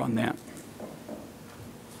offer on that.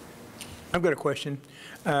 I've got a question.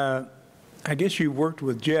 I guess you worked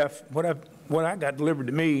with Jeff. What I got delivered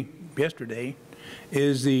to me yesterday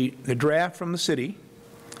is the draft from the city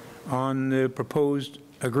on the proposed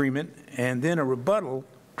agreement, and then a rebuttal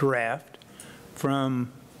draft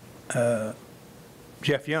from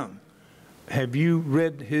Jeff Young. Have you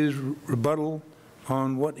read his rebuttal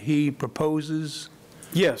on what he proposes?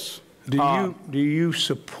 Yes. Do you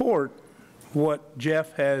support what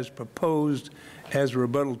Jeff has proposed as a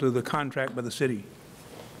rebuttal to the contract by the city?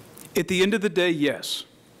 At the end of the day, yes.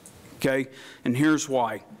 Okay? And here's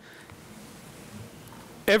why.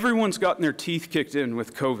 Everyone's gotten their teeth kicked in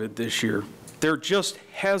with COVID this year. There just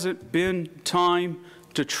hasn't been time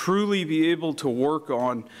to truly be able to work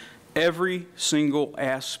on every single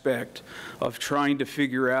aspect of trying to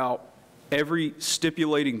figure out every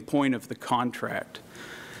stipulating point of the contract.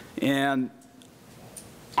 And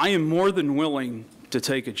I am more than willing to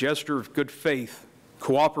take a gesture of good faith,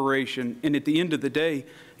 cooperation, and at the end of the day,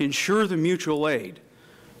 ensure the mutual aid.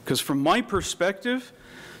 Because from my perspective,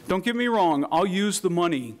 don't get me wrong, I'll use the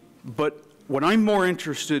money, but what I'm more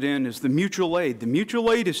interested in is the mutual aid. The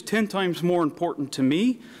mutual aid is 10 times more important to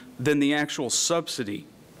me than the actual subsidy,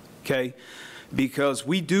 okay? Because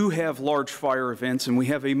we do have large fire events, and we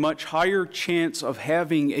have a much higher chance of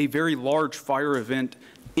having a very large fire event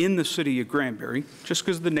in the city of Granbury, just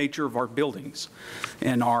because of the nature of our buildings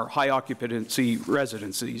and our high occupancy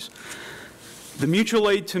residencies. The mutual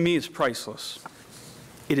aid to me is priceless.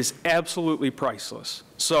 It is absolutely priceless.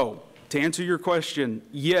 So, to answer your question,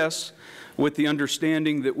 yes, with the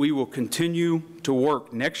understanding that we will continue to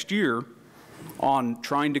work next year on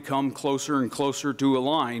trying to come closer and closer to a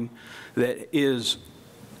line that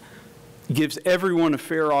gives everyone a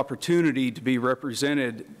fair opportunity to be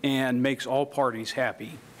represented and makes all parties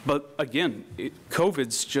happy. But again,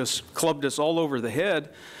 COVID's just clubbed us all over the head,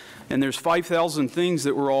 and there's 5,000 things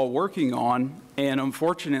that we're all working on, and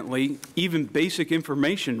unfortunately, even basic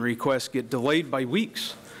information requests get delayed by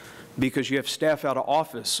weeks because you have staff out of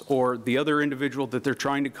office or the other individual that they're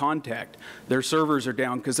trying to contact. Their servers are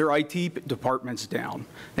down because their IT department's down,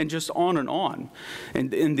 and just on and on. And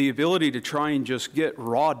the ability to try and just get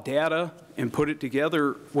raw data and put it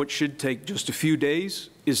together, what should take just a few days,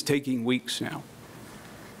 is taking weeks now.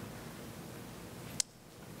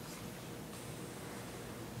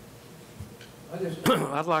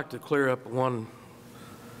 I'd like to clear up one.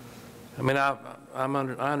 I mean, I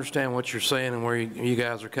understand what you're saying and where you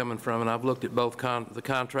guys are coming from, and I've looked at both the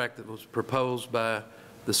contract that was proposed by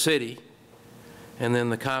the city and then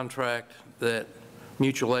the contract, that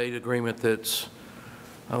mutual aid agreement that's,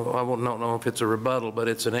 I don't know if it's a rebuttal, but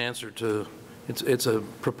it's an answer to, it's a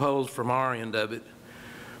proposed from our end of it.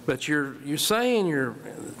 But you're saying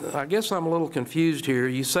I guess I'm a little confused here.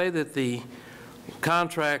 You say that the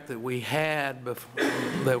contract that we had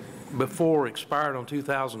before expired on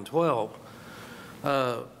 2012,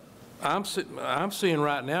 I'm seeing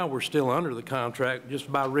right now we're still under the contract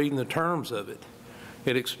just by reading the terms of it.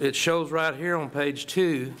 It shows right here on page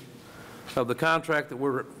 2 of the contract that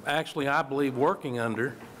we're actually, I believe, working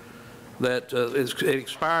under, that it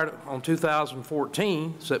expired on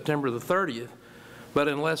 2014, September the 30th, but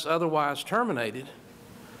unless otherwise terminated,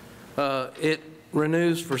 it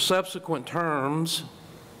renews for subsequent terms,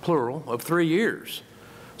 plural, of 3 years.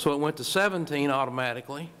 So it went to 17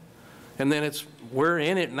 automatically, and then we're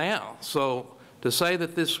in it now. So to say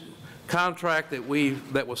that this contract that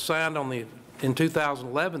was signed in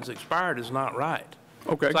 2011 is expired is not right.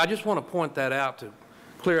 Okay. So I just want to point that out to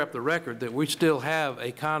clear up the record that we still have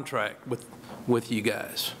a contract with you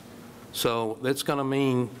guys. So that's going to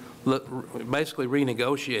mean basically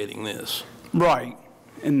renegotiating this. Right.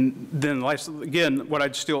 And then, again, what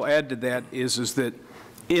I'd still add to that is that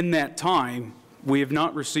in that time, we have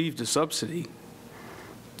not received a subsidy.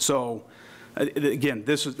 So, again,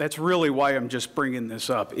 that's really why I'm just bringing this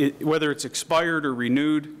up. Whether it's expired or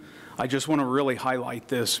renewed, I just want to really highlight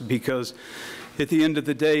this because at the end of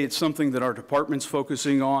the day, it's something that our department's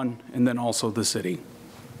focusing on, and then also the city.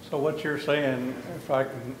 So what you're saying, if I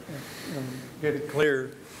can get it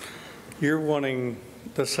clear, you're wanting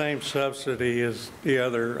the same subsidy as the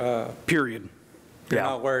other. Period. You're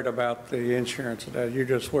not worried about the insurance of that. You're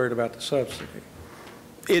just worried about the subsidy.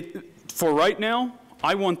 For right now,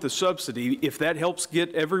 I want the subsidy. If that helps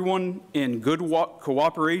get everyone in good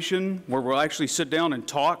cooperation, where we'll actually sit down and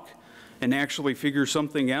talk and actually figure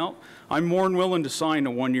something out, I'm more than willing to sign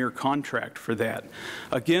a 1-year contract for that.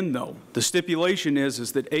 Again, though, the stipulation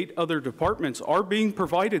is that 8 other departments are being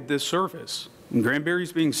provided this service. And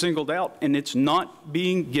Granbury's being singled out, and it's not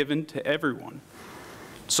being given to everyone.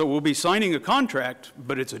 So we'll be signing a contract,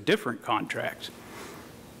 but it's a different contract.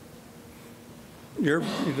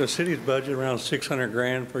 The city's budget around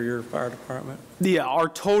 $600,000 for your fire department? Yeah, our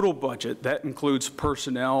total budget, that includes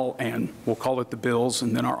personnel and we'll call it the bills,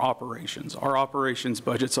 and then our operations. Our operations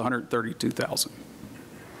budget's $132,000.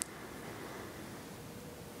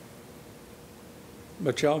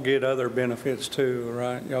 But y'all get other benefits too,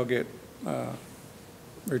 right? Y'all get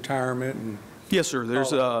retirement and... Yes, sir.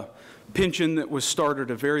 There's a pension that was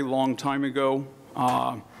started a very long time ago.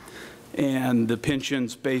 And the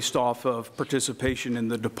pension's based off of participation in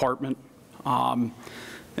the department. And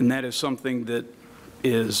that is something that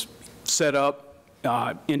is set up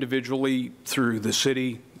individually through the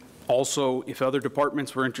city. Also, if other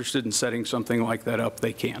departments were interested in setting something like that up,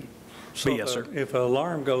 they can. So yes, sir. If an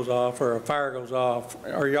alarm goes off or a fire goes off,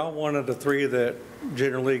 are y'all one of the 3 that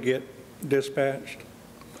generally get dispatched?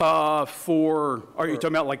 Are you talking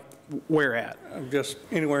about like where at? Just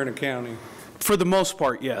anywhere in the county. For the most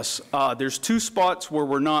part, yes. There's 2 spots where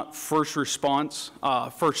we're not first response,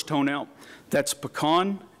 first tone out. That's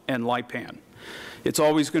Pecan and Lipan. It's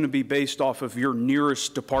always going to be based off of your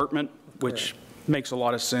nearest department, which makes a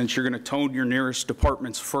lot of sense. You're going to tone your nearest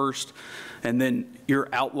departments first, and then your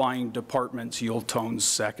outlying departments you'll tone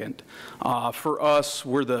second. For us,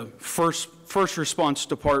 we're the first response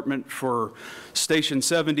department for Station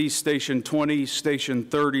 70, Station 20, Station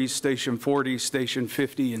 30, Station 40, Station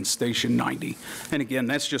 50, and Station 90. And again,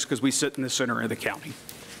 that's just because we sit in the center of the county.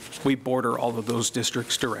 We border all of those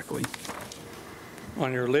districts directly.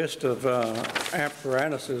 On your list of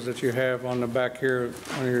apparatuses that you have on the back here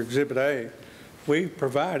on your Exhibit A, we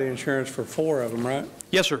provide insurance for 4 of them, right?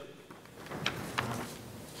 Yes, sir.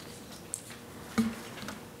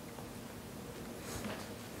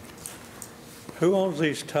 Who owns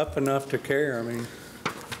these Tough Enough to Care? I mean,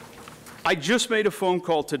 I just made a phone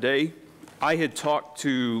call today. I had talked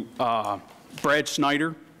to Brad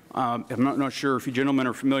Snyder. I'm not sure if you gentlemen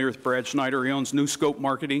are familiar with Brad Snyder. He owns New Scope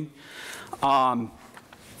Marketing.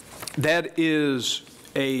 That is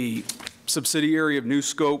a subsidiary of New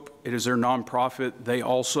Scope. It is their nonprofit. They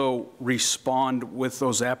also respond with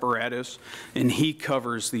those apparatus, and he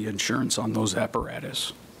covers the insurance on those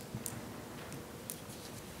apparatus.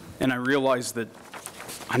 And I realize that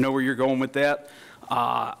I know where you're going with that.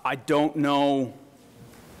 I don't know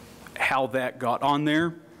how that got on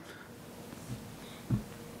there.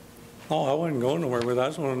 Oh, I wasn't going nowhere with it. I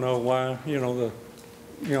just want to know why,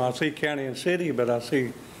 I see county and city, but I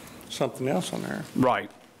see something else on there.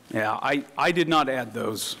 Right. Yeah, I did not add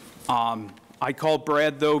those. I called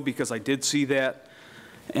Brad, though, because I did see that.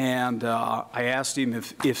 And I asked him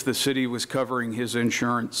if the city was covering his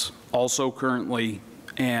insurance also currently.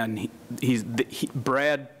 And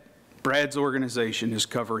Brad's organization is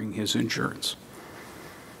covering his insurance.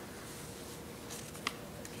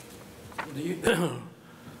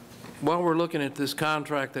 While we're looking at this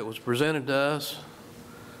contract that was presented to us,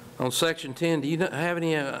 on Section 10, do you have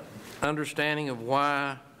any understanding of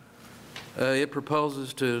why It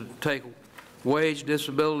proposes to take wage,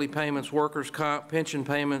 disability payments, workers' comp, pension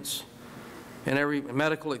payments, and every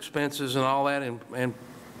medical expenses and all that, and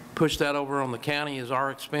push that over on the county as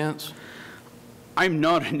our expense? I'm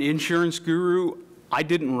not an insurance guru. I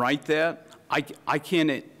didn't write that. I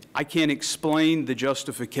can't explain the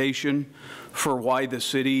justification for why the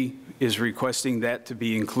city is requesting that to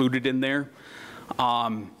be included in there.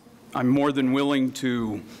 I'm more than willing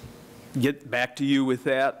to get back to you with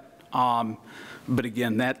that. But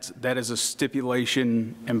again, that is a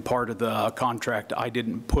stipulation and part of the contract I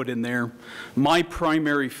didn't put in there. My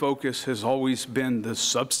primary focus has always been the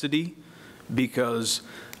subsidy because,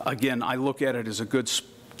 again, I look at it as a good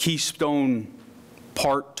keystone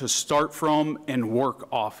part to start from and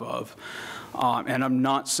work off of. And I'm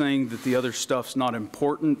not saying that the other stuff's not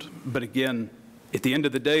important, but again, at the end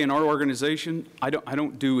of the day in our organization, I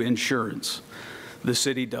don't do insurance. The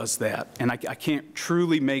city does that. And I can't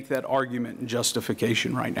truly make that argument and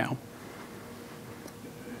justification right now.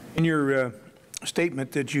 In your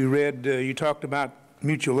statement that you read, you talked about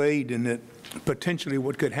mutual aid and that potentially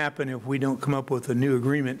what could happen if we don't come up with a new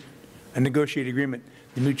agreement, a negotiated agreement,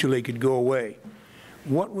 the mutual aid could go away.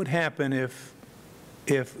 What would happen if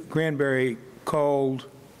Granbury called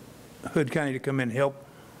Hood County to come in and help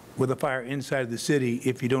with a fire inside the city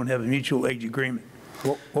if you don't have a mutual aid agreement?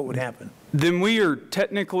 What would happen? Then we are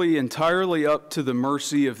technically entirely up to the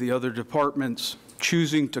mercy of the other departments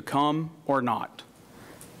choosing to come or not.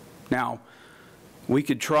 Now, we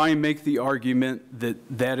could try and make the argument that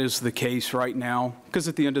that is the case right now, because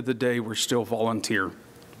at the end of the day, we're still volunteer.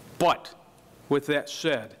 But with that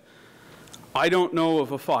said, I don't know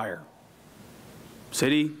of a fire,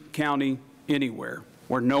 city, county, anywhere,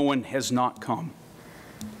 where no one has not come.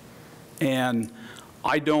 And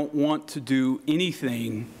I don't want to do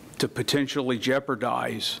anything to potentially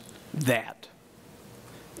jeopardize that.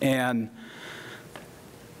 And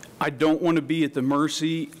I don't want to be at the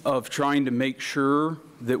mercy of trying to make sure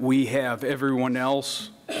that we have everyone else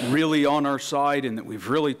really on our side and that we've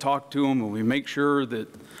really talked to them and we make sure that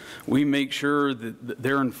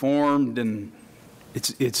they're informed. And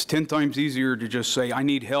it's 10 times easier to just say, I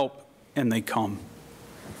need help, and they come.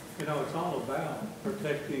 You know, it's all about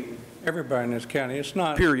protecting everybody in this county. It's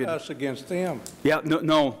not Period. us against them. Yeah,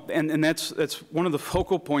 no, and that's one of the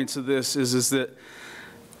focal points of this is that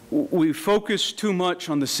we focus too much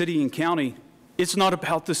on the city and county. It's not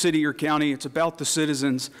about the city or county, it's about the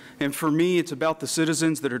citizens. And for me, it's about the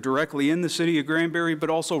citizens that are directly in the city of Granbury, but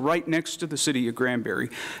also right next to the city of Granbury.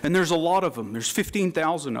 And there's a lot of them. There's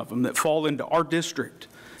 15,000 of them that fall into our district.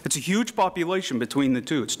 It's a huge population between the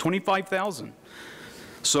two. It's 25,000.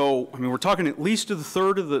 So, I mean, we're talking at least a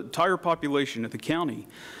third of the entire population of the county.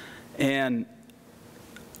 And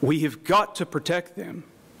we have got to protect them.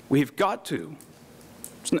 We have got to.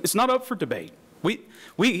 It's not up for debate.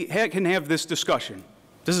 We can have this discussion.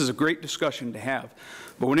 This is a great discussion to have.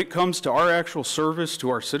 But when it comes to our actual service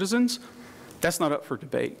to our citizens, that's not up for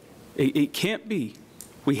debate. It can't be.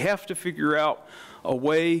 We have to figure out a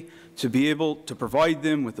way to be able to provide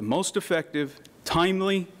them with the most effective,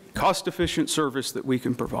 timely, cost-efficient service that we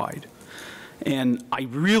can provide. And I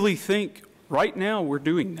really think right now we're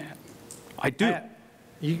doing that. I do. Matt,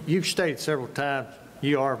 you've stated several times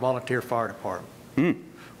you are a volunteer fire department.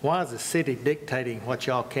 Why is the city dictating what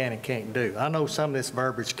y'all can and can't do? I know some of this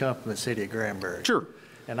verbiage comes from the city of Granbury. Sure.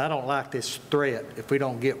 And I don't like this threat. If we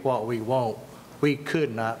don't get what we want, we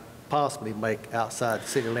could not possibly make outside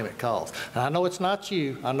city limit calls. And I know it's not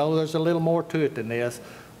you. I know there's a little more to it than this,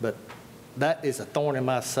 but that is a thorn in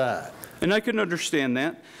my side. And I can understand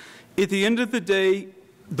that. At the end of the day,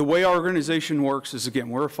 the way our organization works is, again,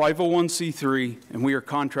 we're a 501c3, and we are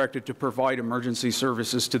contracted to provide emergency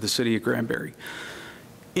services to the city of Granbury.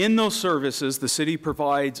 In those services, the city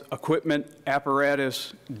provides equipment,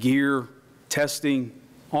 apparatus, gear, testing,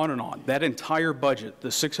 on and on. That entire budget, the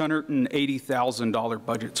 $680,000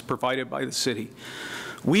 budget, is provided by the city.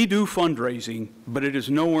 We do fundraising, but it is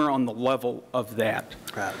nowhere on the level of that.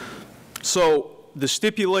 Right. So the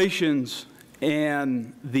stipulations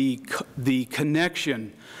and the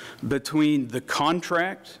connection between the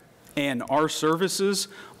contract and our services,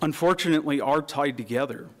 unfortunately, are tied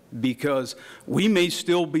together, because we may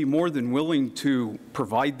still be more than willing to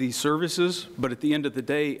provide these services, but at the end of the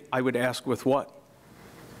day, I would ask with what?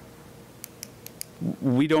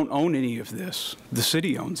 We don't own any of this. The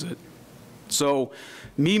city owns it. So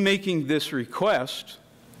me making this request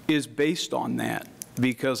is based on that,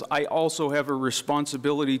 because I also have a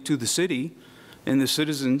responsibility to the city and the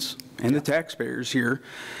citizens and the taxpayers here.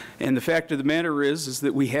 And the fact of the matter is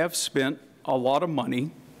that we have spent a lot of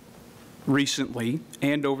money recently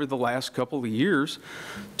and over the last couple of years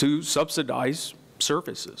to subsidize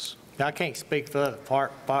services. Now, I can't speak for other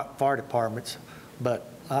fire departments,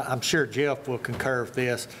 but I'm sure Jeff will concur with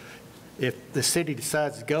this. If the city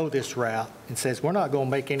decides to go this route and says, we're not going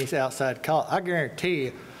to make any outside call, I guarantee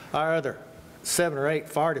you our other 7 or 8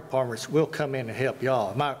 fire departments will come in and help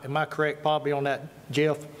y'all. Am I correct, Bobby, on that,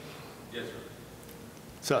 Jeff? Yes, sir.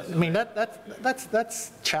 So, I mean,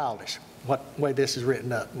 that's childish, what way this is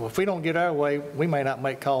written up. Well, if we don't get our way, we may not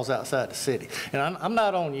make calls outside the city. And I'm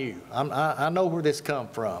not on you. I know where this come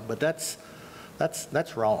from, but that's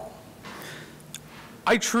wrong.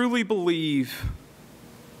 I truly believe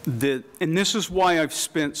that, and this is why I've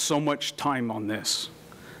spent so much time on this,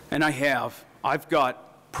 and I've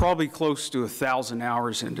got probably close to 1,000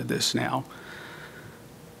 hours into this now.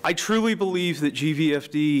 I truly believe that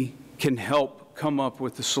GVFD can help come up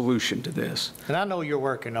with the solution to this. And I know you're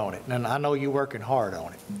working on it, and I know you're working hard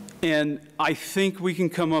on it. And I think we can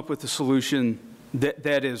come up with a solution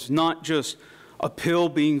that is not just a pill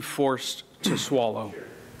being forced to swallow.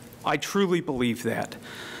 I truly believe that.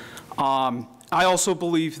 I also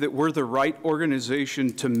believe that we're the right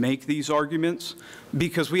organization to make these arguments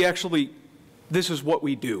because this is what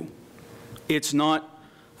we do. It's not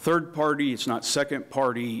third party, it's not second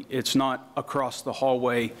party, it's not across the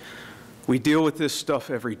hallway. We deal with this stuff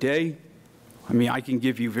every day. I mean, I can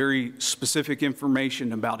give you very specific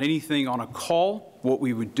information about anything on a call, what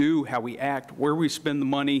we would do, how we act, where we spend the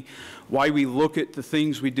money, why we look at the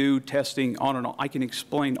things we do, testing, on and on. I can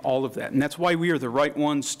explain all of that. And that's why we are the right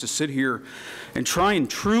ones to sit here and try and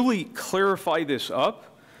truly clarify this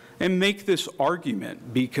up and make this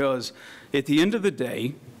argument, because at the end of the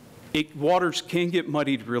day, waters can get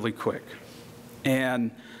muddied really quick.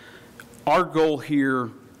 And our goal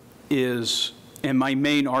here is, and my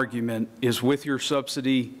main argument is with your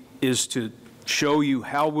subsidy, is to show you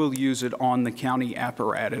how we'll use it on the county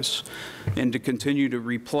apparatus and to continue to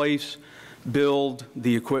replace, build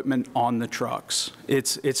the equipment on the trucks.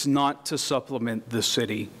 It's not to supplement the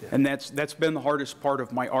city. And that's been the hardest part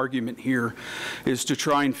of my argument here, is to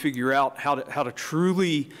try and figure out how to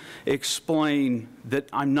truly explain that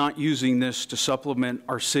I'm not using this to supplement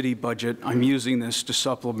our city budget. I'm using this to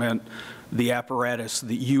supplement the apparatus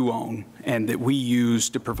that you own and that we use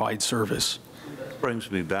to provide service. That brings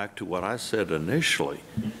me back to what I said initially.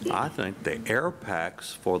 I think the air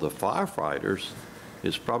packs for the firefighters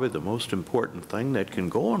is probably the most important thing that can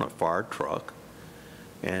go on a fire truck.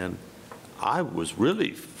 And I was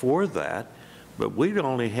really for that, but we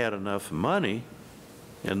only had enough money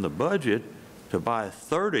in the budget to buy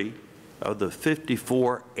 30 of the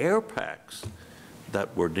 54 air packs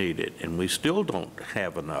that were needed, and we still don't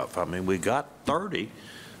have enough. I mean, we got 30,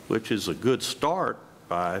 which is a good start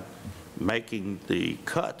by making the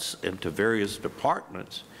cuts into various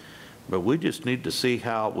departments, but we just need to see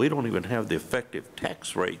how. We don't even have the effective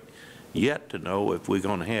tax rate yet to know if we're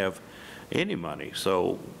going to have any money.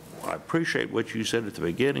 So I appreciate what you said at the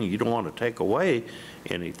beginning. You don't want to take away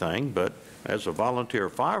anything, but as a volunteer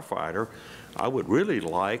firefighter, I would really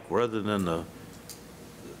like, rather than the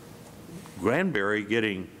Granbury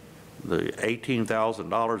getting the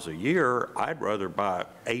 $18,000 a year, I'd rather buy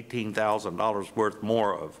 $18,000 worth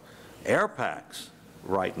more of air packs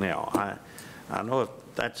right now. I know if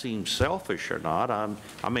that seems selfish or not.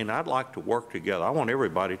 I mean, I'd like to work together. I want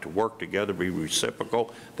everybody to work together, be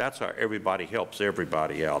reciprocal. That's how everybody helps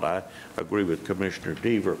everybody out. I agree with Commissioner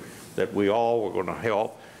Deaver that we all are going to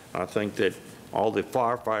help. I think that all the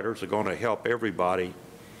firefighters are going to help everybody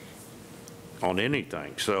on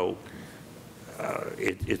anything. So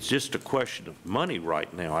it's just a question of money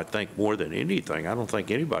right now, I think, more than anything. I don't think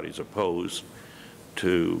anybody's opposed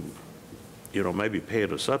to, maybe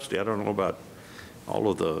paying a subsidy. I don't know about all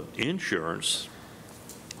of the insurance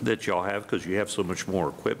that y'all have, because you have so much more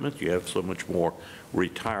equipment, you have so much more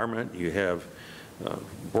retirement, you have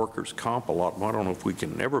workers' comp a lot more. I don't know if we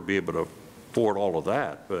can ever be able to afford all of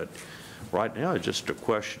that, but right now it's just a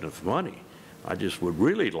question of money. I just would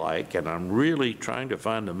really like, and I'm really trying to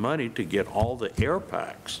find the money to get all the air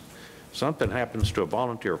packs. Something happens to a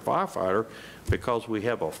volunteer firefighter because we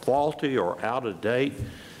have a faulty or out-of-date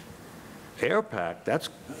air pack,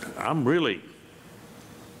 I'm really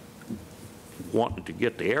wanting to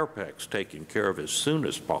get the air packs taken care of as soon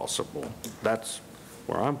as possible. That's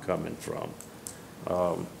where I'm coming from.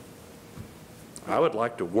 I would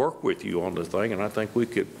like to work with you on the thing, and I think we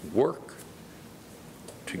could work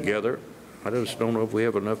together. I just don't know if we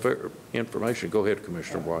have enough information. Go ahead,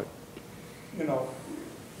 Commissioner White.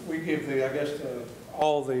 We give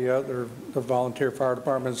all the volunteer fire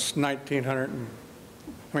departments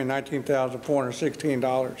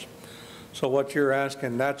 $19,416. So what you're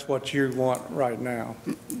asking, that's what you want right now?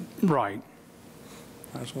 Right.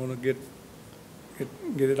 I just want to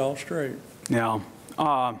get it all straight. Now,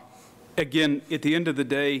 again, at the end of the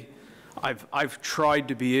day, I've tried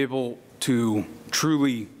to be able to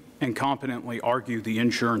truly and competently argue the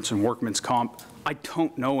insurance and workman's comp. I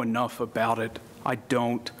don't know enough about it. I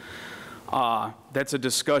don't. That's a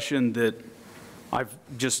discussion that I've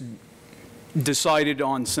just decided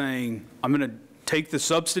on saying, I'm going to take the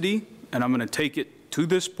subsidy and I'm going to take it to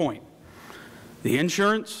this point. The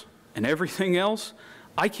insurance and everything else,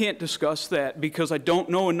 I can't discuss that because I don't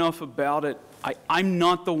know enough about it. I'm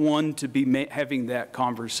not the one to be having that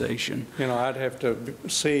conversation. You know, I'd have to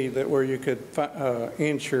see that where you could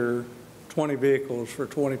insure 20 vehicles for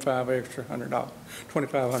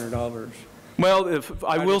 $2,500. Well,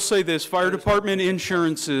 I will say this, fire department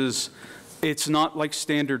insurance it's not like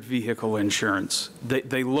standard vehicle insurance.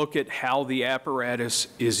 They look at how the apparatus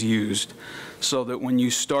is used so that when you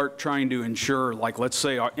start trying to insure, like let's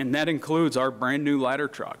say, and that includes our brand new ladder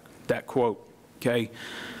truck, that quote, okay?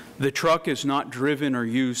 The truck is not driven or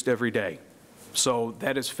used every day. So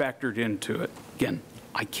that is factored into it. Again,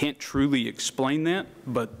 I can't truly explain that,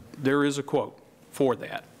 but there is a quote for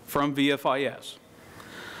that from VFIS.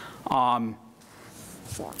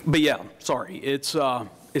 But yeah, sorry, it's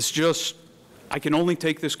just, I can only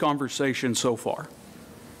take this conversation so far.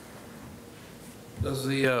 Does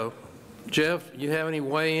the, Jeff, you have any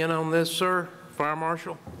weigh in on this, sir? Fire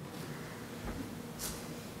Marshal?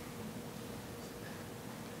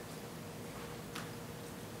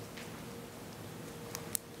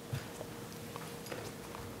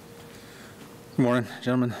 Good morning,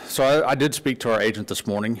 gentlemen. So I did speak to our agent this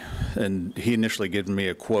morning, and he initially gave me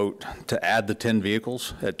a quote to add the 10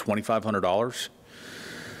 vehicles at $2,500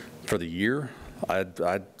 for the year. I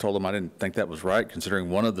told him I didn't think that was right, considering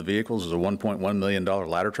one of the vehicles is a $1.1 million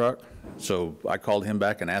ladder truck. So I called him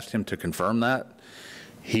back and asked him to confirm that.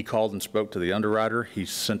 He called and spoke to the underwriter. He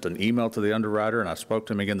sent an email to the underwriter, and I spoke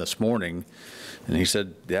to him again this morning, and he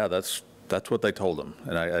said, yeah, that's what they told him.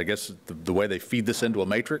 And I guess the way they feed this into a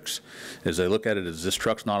matrix is they look at it as this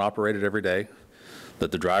truck's not operated every day,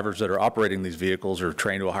 that the drivers that are operating these vehicles are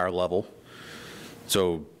trained to a higher level.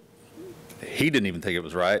 So he didn't even think it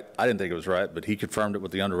was right. I didn't think it was right, but he confirmed it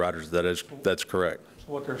with the underwriters that's correct. So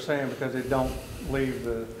what they're saying, because they don't leave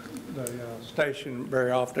the station very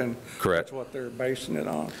often. Correct. That's what they're basing it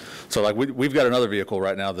on. So like we've got another vehicle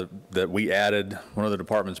right now that we added. One of the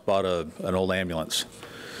departments bought an old ambulance.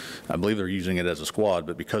 I believe they're using it as a squad,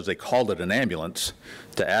 but because they called it an ambulance,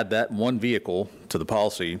 to add that one vehicle to the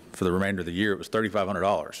policy for the remainder of the year, it was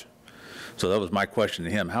 $3,500. So that was my question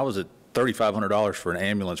to him. How is it $3,500 for an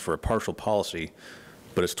ambulance for a partial policy,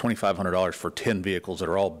 but it's $2,500 for 10 vehicles that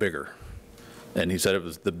are all bigger? And he said it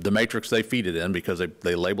was the matrix they feed it in because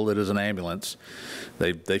they labeled it as an ambulance.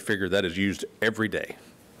 They figured that is used every day,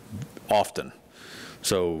 often.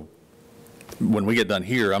 So when we get done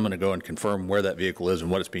here, I'm going to go and confirm where that vehicle is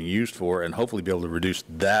and what it's being used for, and hopefully be able to reduce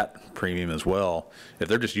that premium as well. If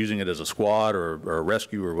they're just using it as a squad or a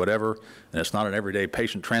rescue or whatever, and it's not an everyday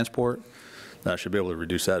patient transport, then I should be able to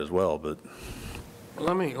reduce that as well. But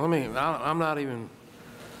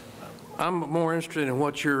I'm more interested in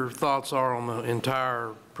what your thoughts are on the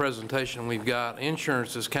entire presentation we've got.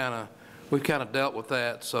 Insurance is we've kind of dealt with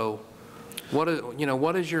that. So what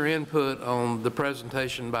is your input on the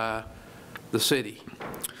presentation by the city?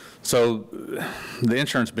 So the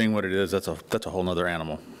insurance being what it is, that's a whole nother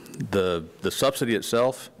animal. The subsidy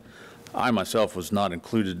itself, I myself was not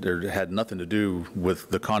included, or had nothing to do with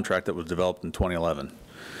the contract that was developed in 2011.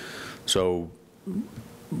 So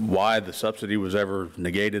why the subsidy was ever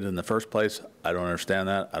negated in the first place, I don't understand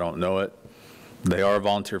that. I don't know it. They are a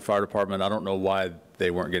volunteer fire department. I don't know why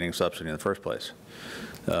they weren't getting a subsidy in the first place.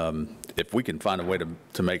 If we can find a way to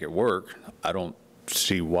make it work, I don't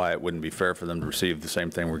see why it wouldn't be fair for them to receive the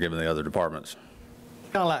same thing we're giving the other departments.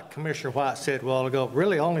 Kind of like Commissioner White said a while ago,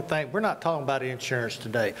 really only thing, we're not talking about insurance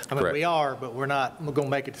today. I mean, Correct. we are, but we're going to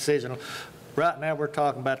make a decision. Right now, we're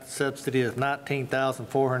talking about the subsidy of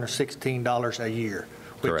 $19,416 a year,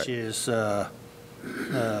 which Correct. is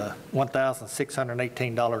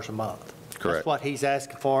 $1,618 a month. Correct. That's what he's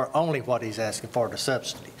asking for, only what he's asking for, the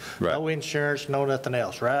subsidy. Right. No insurance, no nothing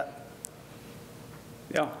else, right?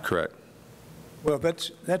 Yeah. Correct. Well,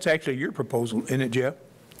 that's actually your proposal, isn't it, Jeff?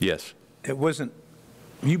 Yes. It wasn't,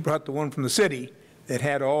 you brought the one from the city that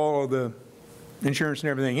had all of the insurance and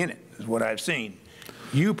everything in it, is what I've seen.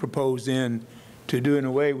 You proposed then to doing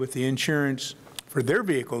away with the insurance for their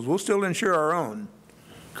vehicles. We'll still insure our own.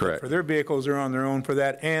 Correct. For their vehicles, they're on their own for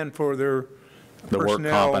that and for their The work comp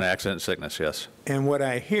personnel. and accident and sickness, yes. And what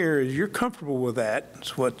I hear is you're comfortable with that.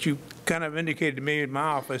 It's what you kind of indicated to me in my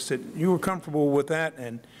office, that you were comfortable with that,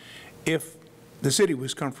 and if the city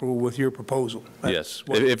was comfortable with your proposal. Yes.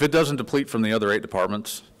 If it doesn't deplete from the other 8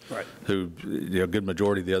 departments, Right. who, a good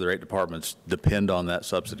majority of the other 8 departments depend on that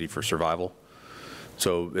subsidy for survival.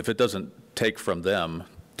 So if it doesn't take from them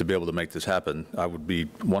to be able to make this happen, I would be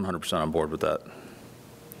 100% on board with that.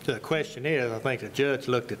 The question is, I think the judge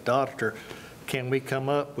looked at the auditor, can we come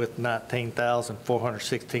up with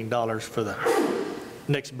 $19,416 for the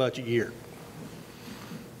next budget year?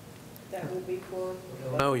 That will be for?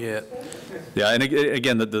 No yet. Yeah, and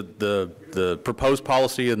again, the proposed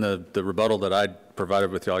policy and the rebuttal that I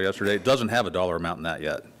provided with y'all yesterday, it doesn't have a dollar amount in that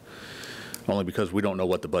yet, only because we don't know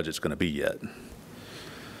what the budget's going to be yet.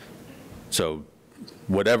 So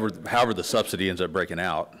however the subsidy ends up breaking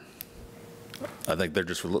out, I think they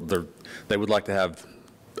would like to have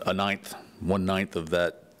one ninth of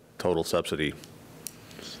that total subsidy,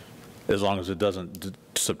 as long as it doesn't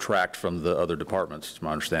subtract from the other departments, is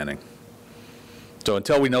my understanding. So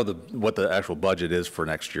until we know what the actual budget is for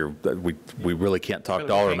next year, we really can't talk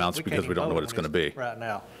dollar amounts because we don't know what it's going to be. Right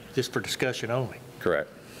now, just for discussion only. Correct.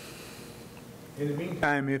 In the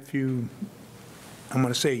meantime, I'm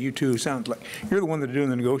going to say you two, sounds like, you're the one that's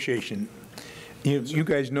doing the negotiation. You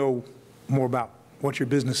guys know more about what your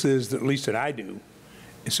business is, at least that I do.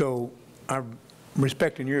 So I'm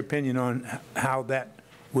respecting your opinion on how that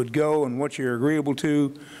would go and what you're agreeable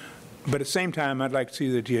to. But at the same time, I'd like to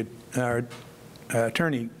see that our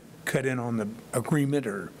attorney cut in on the agreement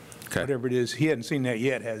or whatever it is. He hadn't seen that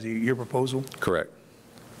yet, has he, your proposal? Correct.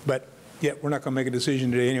 But, yeah, we're not going to make a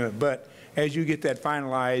decision today anyway. But as you get that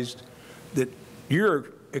finalized, that you're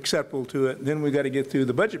acceptable to it, then we got to get through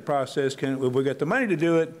the budget process. We got the money to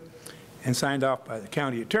do it and signed off by the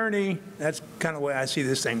county attorney. That's kind of the way I see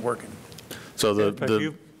this thing working. So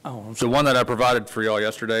the one that I provided for y'all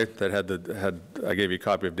yesterday that I gave you a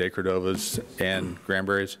copy of De Cordova's and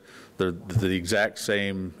Granberry's, they're the exact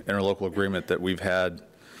same interlocal agreement that we've had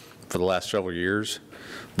for the last several years.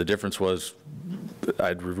 The difference was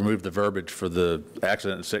I'd removed the verbiage for the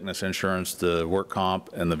accident and sickness insurance, the work comp,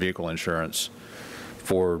 and the vehicle insurance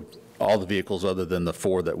for all the vehicles other than the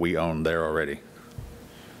 4 that we own there already.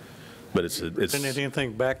 But it's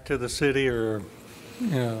anything back to the city, or,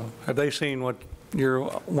 have they seen what you're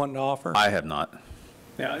wanting to offer? I have not.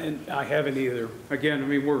 Yeah, and I haven't either. Again, I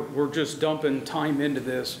mean, we're just dumping time into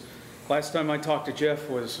this. Last time I talked to Jeff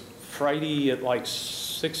was Friday at like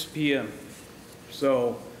 6 p.m.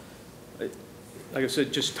 So, like I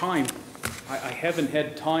said, just time. I haven't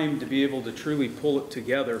had time to be able to truly pull it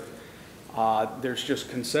together. There's just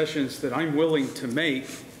concessions that I'm willing to make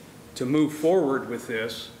to move forward with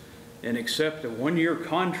this and accept a 1-year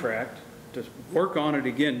contract to work on it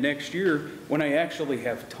again next year when I actually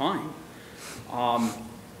have time. And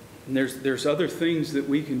there's other things that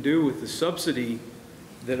we can do with the subsidy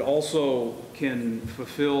that also can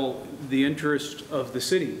fulfill the interest of the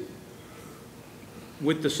city.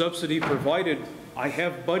 With the subsidy provided, I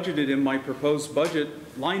have budgeted in my proposed budget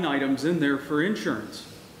line items in there for insurance.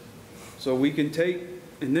 So we can take,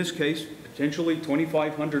 in this case, potentially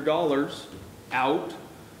 $2,500 out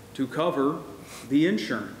to cover the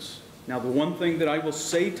insurance. Now, the one thing that I will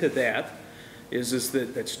say to that is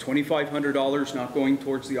that that's $2,500 not going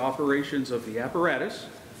towards the operations of the apparatus,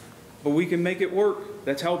 but we can make it work.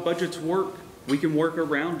 That's how budgets work. We can work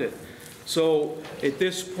around it. So at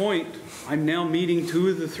this point, I'm now meeting 2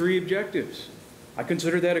 of the 3 objectives. I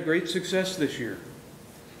consider that a great success this year.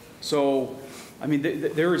 So, I mean,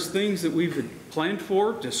 there is things that we've planned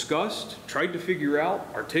for, discussed, tried to figure out,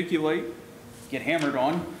 articulate, get hammered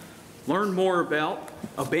on, learn more about,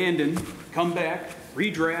 abandon, come back,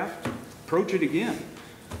 redraft, approach it again.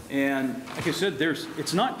 And like I said,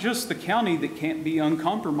 it's not just the county that can't be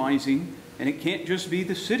uncompromising, and it can't just be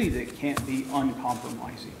the city that can't be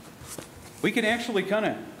uncompromising. We can actually kind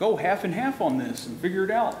of go half and half on this and figure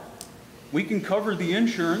it out. We can cover the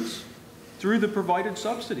insurance through the provided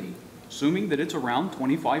subsidy, assuming that it's around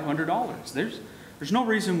 $2,500. There's no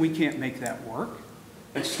reason we can't make that work.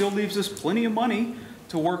 It still leaves us plenty of money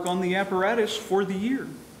to work on the apparatus for the year.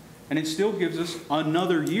 And it still gives us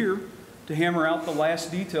another year to hammer out the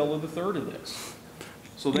last detail of the third of this.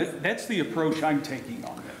 So that's the approach I'm taking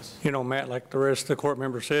on this. You know, Matt, like the rest of the court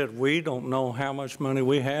members said, we don't know how much money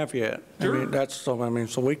we have yet. Sure. I mean,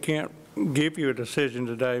 so we can't give you a decision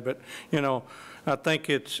today, but, you know, I think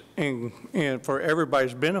it's for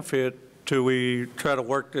everybody's benefit till we try to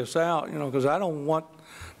work this out, you know, because I don't want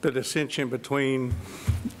the dissension between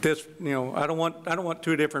this, you know, I don't want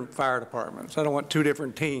 2 different fire departments. I don't want 2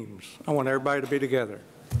 different teams. I want everybody to be together.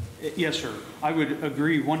 Yes, sir. I would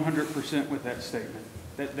agree 100% with that statement.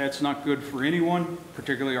 That's not good for anyone,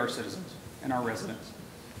 particularly our citizens and our residents.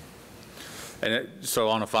 And so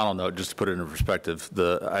on a final note, just to put it in perspective,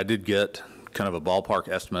 I did get kind of a ballpark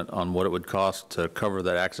estimate on what it would cost to cover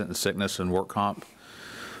that accident and sickness and work comp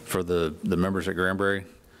for the members at Granbury.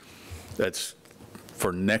 That's,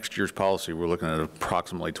 for next year's policy, we're looking at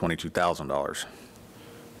approximately $22,000.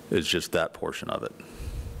 It's just that portion of it.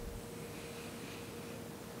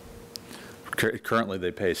 Currently,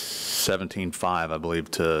 they pay $17,500, I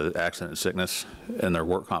believe, to accident and sickness in their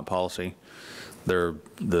work comp policy. The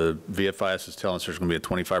VFIS is telling us there's going to be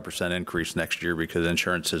a 25% increase next year because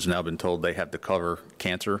insurance has now been told they have to cover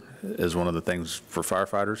cancer as one of the things for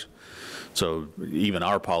firefighters. So even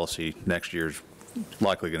our policy next year is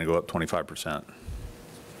likely going to go up 25%.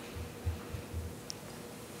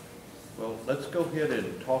 Well, let's go ahead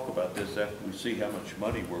and talk about this after we see how much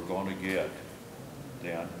money we're going to get.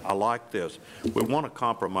 Dan, I like this. We want to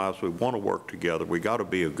compromise. We want to work together. We got to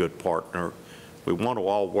be a good partner. We want to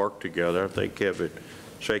all work together. I think Kevin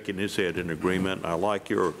shaking his head in agreement. I like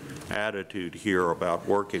your attitude here about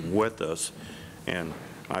working with us. And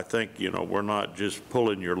I think, you know, we're not just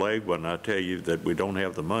pulling your leg when I tell you that we don't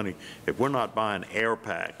have the money. If we're not buying air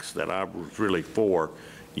packs that I was really for,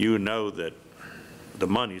 you know that the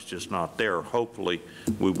money's just not there. Hopefully,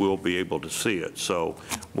 we will be able to see it. So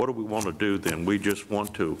what do we want to do then? We just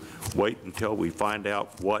want to wait until we find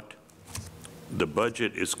out what the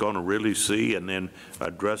budget is going to really see and then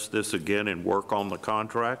address this again and work on the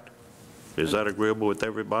contract? Is that agreeable with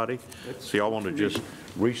everybody? So y'all want to just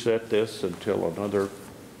reset this until another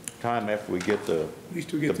time after we get the... At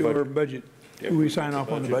least we get through our budget. We sign off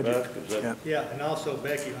on the budget. Yeah, and also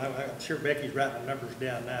Becky, I'm sure Becky's writing the numbers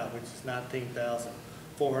down now, which is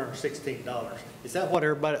 $19,416. Is that what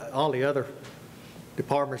everybody, all the other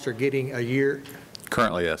departments are getting a year?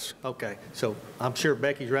 Currently, yes. Okay, so I'm sure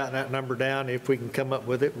Becky's writing that number down. If we can come up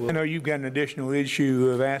with it, we'll... I know you've got an additional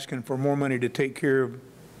issue of asking for more money to take care of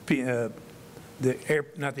the air,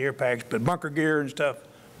 not the air packs, but bunker gear and stuff.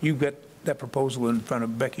 You've got that proposal in front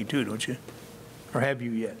of Becky too, don't you? Or have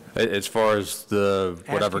you yet? As far as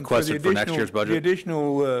what I've requested for next year's budget? The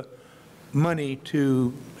additional money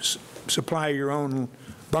to supply your own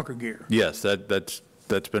bunker gear. Yes, that's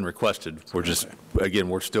been requested. We're just, again,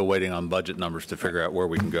 we're still waiting on budget numbers to figure out where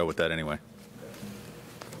we can go with that anyway.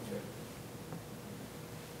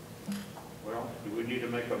 Well, do we need to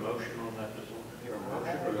make a motion on that?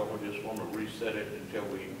 Or do we just want to reset it until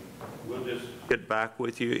we'll just get back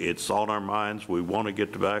with you? It's on our minds. We want to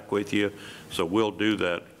get back with you. So we'll do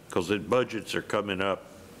that because the budgets are coming up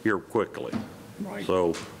here quickly. Right.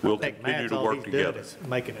 So we'll continue to work together.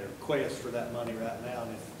 Making a request for that money right now,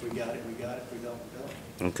 and if we got it, we got it. If we don't, we don't.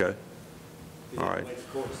 Okay. All right.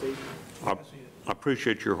 I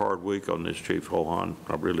appreciate your hard week on this, Chief Hohan.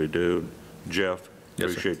 I really do. Jeff,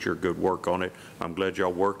 appreciate your good work on it. I'm glad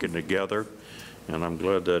y'all working together, and I'm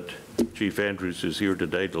glad that Chief Andrews is here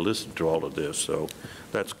today to listen to all of this. So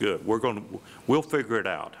that's good. We'll figure it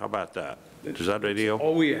out. How about that? Is that a deal?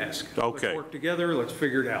 All we ask. Okay. Let's work together. Let's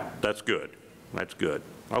figure it out. That's good. That's good.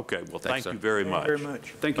 Okay, well, thank you very much.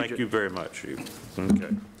 Thank you Thank you very much, Chief.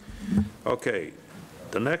 Okay. Okay,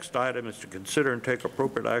 the next item is to consider and take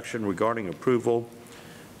appropriate action regarding approval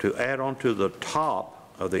to add onto the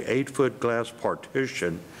top of the 8-foot glass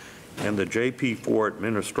partition in the JP4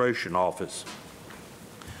 Administration Office.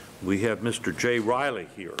 We have Mr. Jay Riley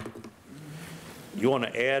here. You want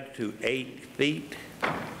to add to 8 feet?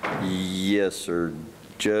 Yes, sir.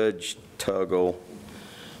 Judge Tuggle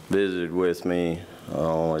visited with me,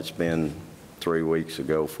 it's been 3 weeks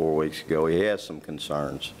ago, 4 weeks ago. He has some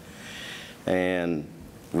concerns. And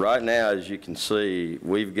right now, as you can see,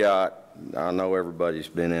 we've got, I know everybody's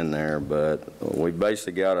been in there, but we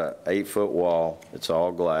basically got a 8-foot wall. It's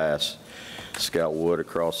all glass. It's got wood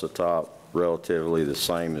across the top, relatively the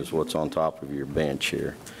same as what's on top of your bench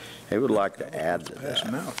here. He would like to add to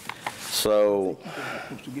that. So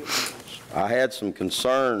I had some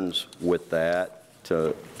concerns with that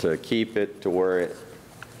to keep it to where it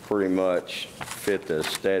pretty much fit the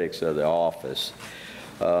aesthetics of the office.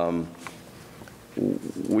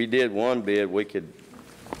 We did one bid. We could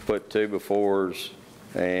put 2x4s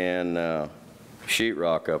and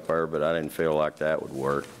sheetrock up there, but I didn't feel like that would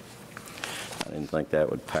work. I didn't think that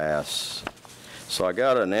would pass. So I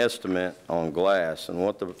got an estimate on glass, and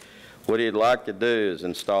what he'd like to do is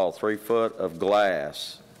install 3 foot of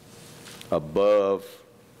glass above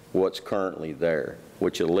what's currently there,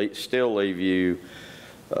 which will still leave you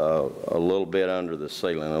a little bit under the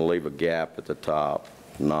ceiling. It'll leave a gap at the top,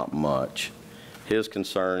 not much. His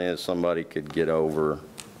concern is somebody could get over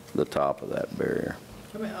the top of that barrier.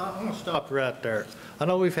 I'm going to stop right there. I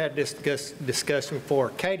know we've had this discussion before.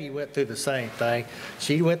 Katie went through the same thing.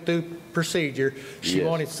 She went through procedure. She Yes.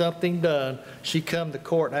 wanted something done. She come to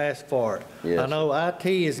court and asked for it. Yes. I know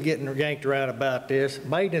IT is getting yanked around about this.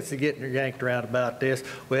 Maintenance is getting yanked around about this.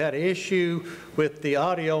 We had an issue with the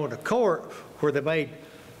audio in the court where they made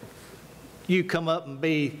you come up and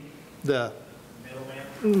be the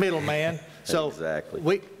middleman. So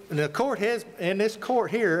Exactly. the court has, and this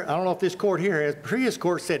court here, I don't know if this court here has, previous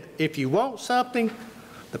court said, if you want something,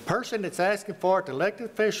 the person that's asking for it, the elected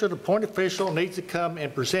official, the appointed official, needs to come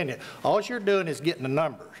and present it. All you're doing is getting the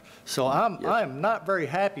numbers. So I'm not very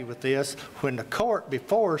happy with this when the court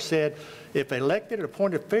before said if an elected or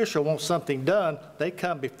appointed official wants something done, they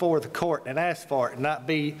come before the court and ask for it and not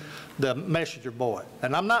be the messenger boy.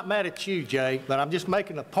 And I'm not mad at you, Jay, but I'm just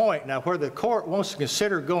making a point. Now, whether the court wants to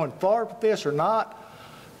consider going forward with this or not,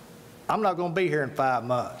 I'm not going to be here in 5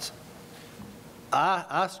 months.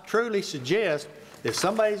 I truly suggest if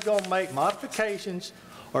somebody's going to make modifications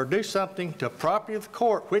or do something to property of the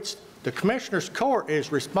court, which the Commissioner's Court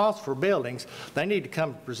is responsible for buildings, they need to come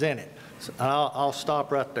and present it. So I'll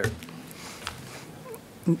stop right there.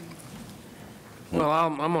 Well,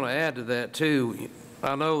 I'm going to add to that, too.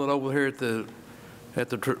 I know that over here at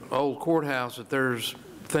the old courthouse that there's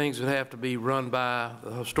things that have to be run by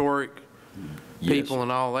the historic people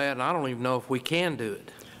and all that, and I don't even know if we can do it.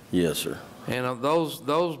 Yes, sir. And those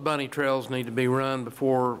bunny trails need to be run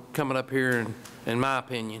before coming up here, in my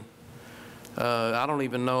opinion. I don't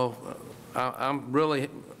even know, I'm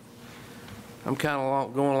kind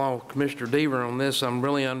of going along with Commissioner Deaver on this. I'm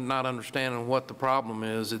really not understanding what the problem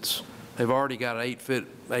is. They've already got an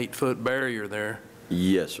 8-foot barrier there.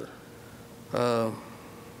 Yes, sir.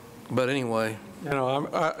 But anyway. You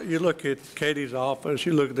know, you look at Katie's office,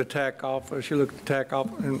 you look at the TAC office, you look at the TAC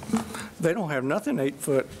office, and they don't have nothing 8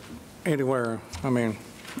 foot anywhere. I mean,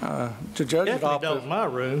 the judge's office. Don't my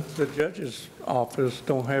room. The judge's office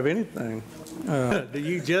don't have anything. Do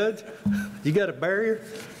you judge? You got a barrier?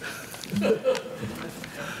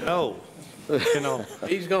 No. You know,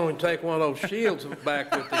 he's going to take one of those shields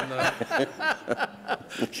back with him.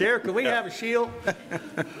 Sheriff, can we have a shield?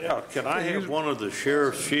 Yeah, can I have one of the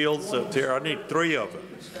sheriff's shields up there? I need 3 of them.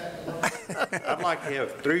 I'd like to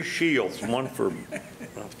have 3 shields, one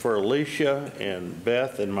for Alicia and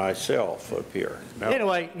Beth and myself up here. Now,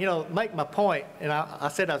 Anyway, you know, make my point, and I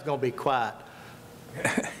said I was going to be quiet.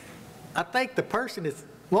 I think the person that's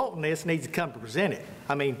wanting this needs to come to present it.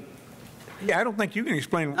 I mean, yeah, I don't think you can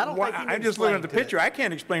explain why. I just looked at the picture. I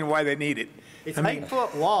can't explain why they need it. It's an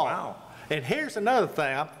 8-foot wall. Wow. And here's another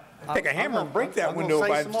thing. I'd take a hammer and break that window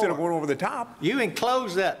instead of going over the top. You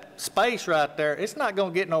enclose that space right there, it's not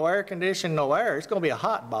going to get no air conditioning, no air. It's going to be a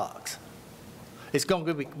hot box. It's going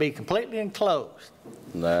to be completely enclosed.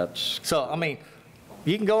 So, I mean,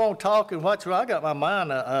 you can go on talking what's wrong. I got my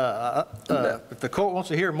mind. If the court wants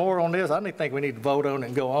to hear more on this, I think we need to vote on it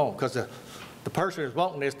and go on because the person who's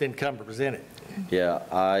wanting this didn't come to present it.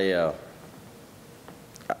 Yeah,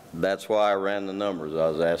 that's why I ran the numbers. I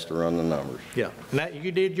was asked to run the numbers. Yeah, now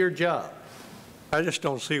you did your job. I just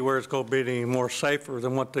don't see where it's going to be any more safer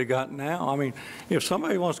than what they got now. I mean, if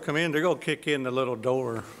somebody wants to come in, they're going to kick in the little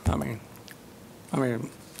door. I mean.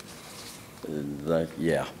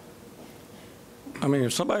 Yeah. I mean,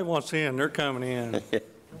 if somebody wants in, they're coming in.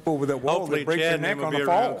 Over that wall that breaks your neck on the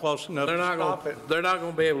fall. Close enough they're not stop it. They're not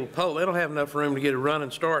going to be able to pole. They don't have enough room to get a running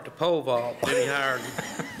start to pole vault any higher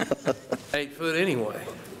than 8 foot anyway.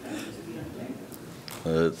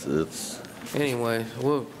 It's Anyway,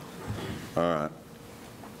 well. All right.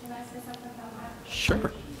 Can I say something about that?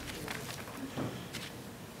 Sure.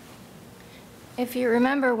 If you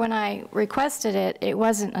remember when I requested it, it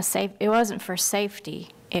wasn't for safety.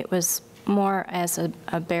 It was more as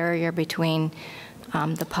a barrier between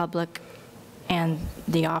the public and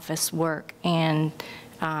the office work. And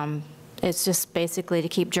it's just basically to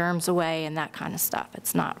keep germs away and that kind of stuff.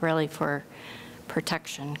 It's not really for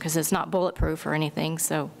protection because it's not bulletproof or anything.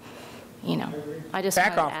 So, you know, I just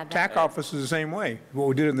wanted to add that. TAC office is the same way. What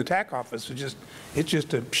we did in the TAC office is it's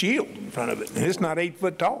just a shield in front of it, and it's not 8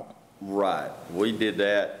 foot tall. Right. We did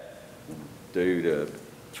that due to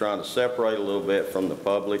trying to separate a little bit from the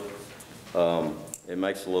public. It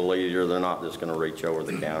makes it a little easier. They're not just going to reach over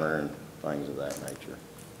the counter and things of that nature.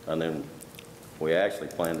 And then we actually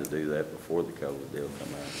planned to do that before the COVID deal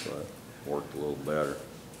came out, so it worked a little better.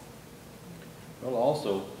 Well,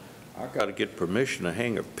 also, I got to get permission to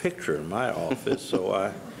hang a picture in my office, so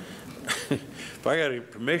if I got to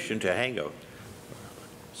get permission to hang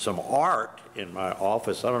some art in my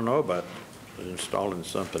office, I don't know about installing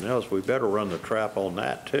something else. We better run the trap on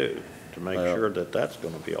that too to make sure that that's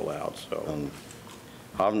going to be allowed. So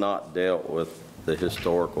I've not dealt with the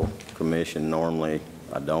Historical Commission. Normally,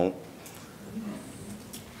 I don't.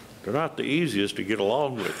 They're not the easiest to get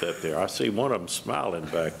along with up there. I see one of them smiling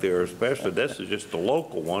back there, especially this is just a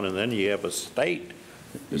local one, and then you have a state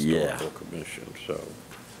historical commission, so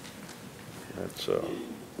that's,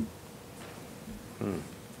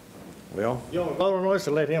 well. You want to vote on this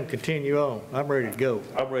or let him continue on? I'm ready to go.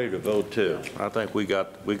 I'm ready to vote too. I think we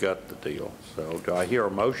got the deal. So do I hear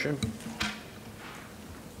a motion?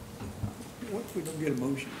 What if we don't get a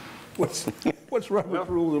motion? What's Robert's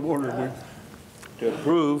Rules of Order? To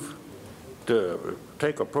approve, to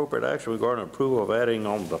take appropriate action regarding approval of adding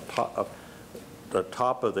on the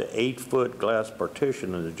top of the 8-foot glass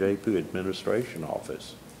partition in the JP Administration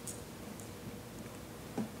Office.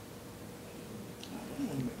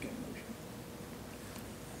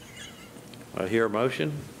 I hear a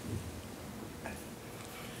motion.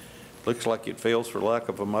 Looks like it fails for lack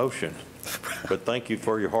of a motion, but thank you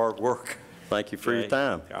for your hard work. Thank you for your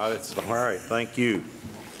time. All right, thank you.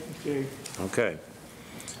 Okay.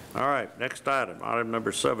 All right, next item, item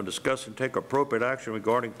number 7, discuss and take appropriate action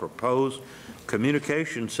regarding proposed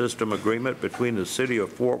communication system agreement between the City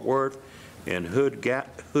of Fort Worth and Hood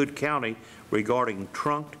County regarding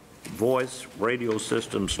trunked voice radio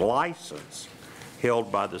systems license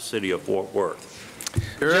held by the City of Fort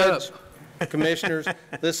Worth. Judge, Commissioners,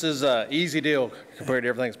 this is an easy deal compared to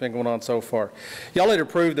everything that's been going on so far. Y'all had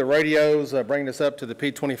approved the radios, bringing us up to the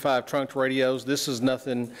P25 trunked radios. This is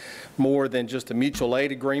nothing more than just a mutual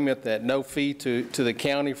aid agreement that no fee to the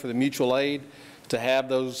county for the mutual aid to have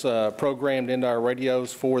those programmed into our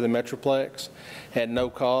radios for the Metroplex at no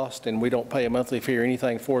cost, and we don't pay a monthly fee or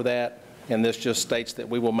anything for that. And this just states that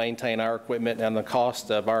we will maintain our equipment, and the cost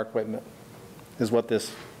of our equipment is what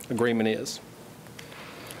this agreement is.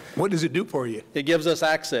 What does it do for you? It gives us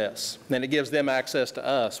access, and it gives them access to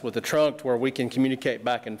us with the trunk where we can communicate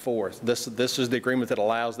back and forth. This is the agreement that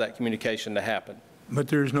allows that communication to happen. But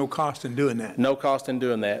there's no cost in doing that? No cost in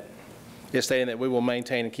doing that. It's saying that we will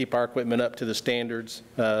maintain and keep our equipment up to the standards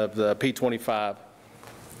of the P25,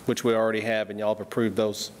 which we already have, and y'all have approved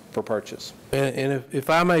those for purchase. And if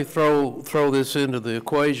I may throw this into the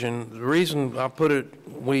equation, the reason I put it,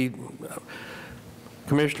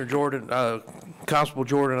 Commissioner Jordan, Constable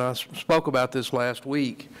Jordan and I spoke about this last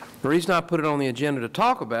week. The reason I put it on the agenda to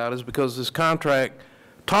talk about is because this contract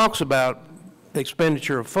talks about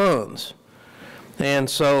expenditure of funds. And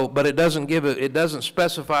so, but it doesn't it doesn't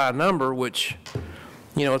specify a number, which,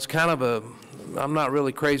 you know, it's kind of I'm not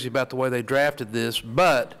really crazy about the way they drafted this,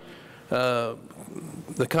 but the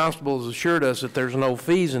constables assured us that there's no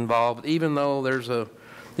fees involved, even though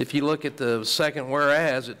if you look at the second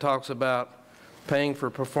whereas, it talks about paying for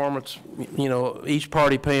performance, you know, each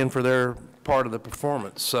party paying for their part of the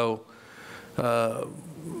performance. So that's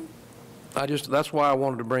why I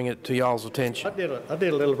wanted to bring it to y'all's attention. I did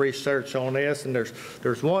a little research on this, and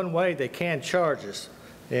there's one way they can charge us,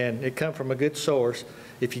 and it comes from a good source.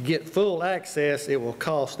 If you get full access, it will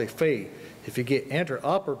cost a fee. If you get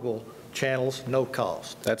interoperable channels, no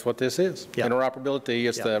cost. That's what this is. Yeah. Interoperability.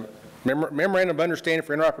 It's the memorandum of understanding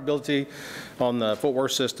for interoperability on the Fort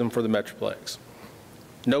Worth system for the Metroplex.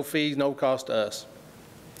 No fees, no cost to us.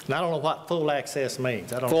 And I don't know what full access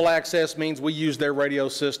means. Full access means we use their radio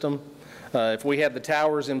system. If we have the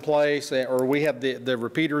towers in place, or we have the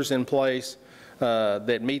repeaters in place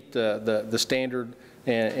that meet the standard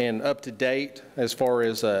and up to date as far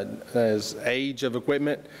as age of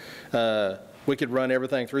equipment, we could run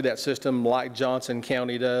everything through that system like Johnson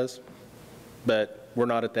County does, but we're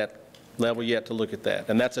not at that level yet to look at that.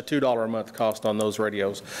 And that's a $2 a month cost on those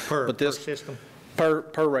radios. Per system?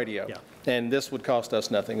 Per radio. Yeah. And this would cost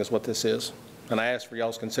us nothing is what this is. And I ask for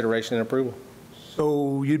y'all's consideration and approval.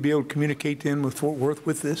 So you'd be able to communicate then with Fort Worth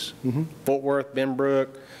with this? Mm-hmm. Fort Worth, Benbrook,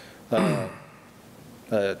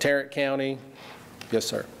 Tarrant County. Yes,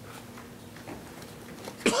 sir.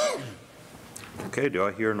 Okay, do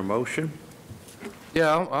I hear a motion?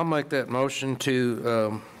 Yeah, I'll make that motion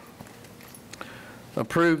to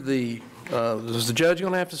approve the, is the judge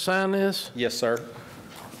going to have to sign this? Yes, sir.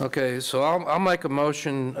 Okay, so I'll make a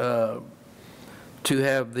motion to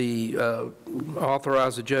have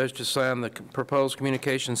authorize the judge to sign the proposed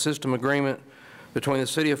communication system agreement between the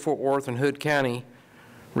City of Fort Worth and Hood County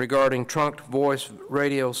regarding trunked voice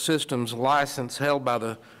radio systems license held by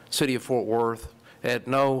the City of Fort Worth at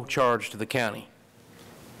no charge to the county.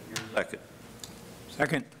 Second.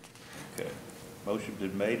 Second. Okay. Motion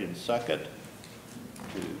been made and second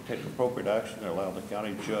to take appropriate action to allow the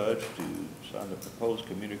county judge to sign the proposed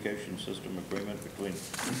communication system agreement between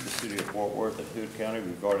the City of Fort Worth and Hood County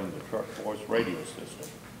regarding the truck voice radio system.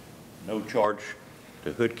 No charge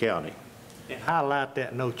to Hood County. And highlight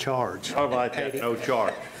that no charge. Highlight that no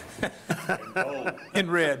charge.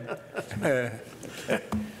 In red.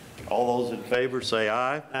 All those in favor say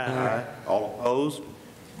aye. Aye. All opposed?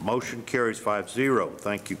 Motion carries 5-0.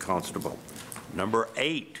 Thank you, Constable. Number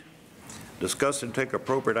 8, discuss and take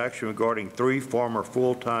appropriate action regarding 3 former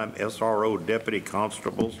full-time SRO deputy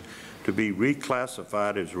constables to be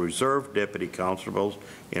reclassified as reserve deputy constables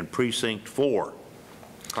in Precinct 4.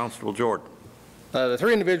 Constable Jordan. The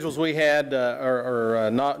 3 individuals we had are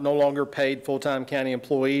no longer paid full-time county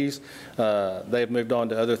employees. They've moved on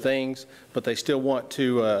to other things, but they still want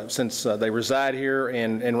to, since they reside here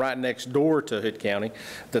and right next door to Hood County,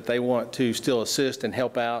 that they want to still assist and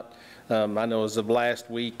help out. I know as of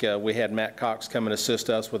last week, we had Matt Cox come and assist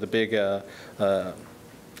us with a big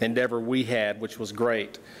endeavor we had, which was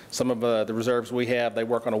great. Some of the reserves we have, they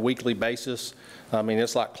work on a weekly basis. I mean,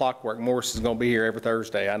 it's like clockwork. Morris is going to be here every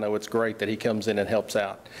Thursday. I know it's great that he comes in and helps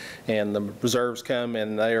out. And the reserves come,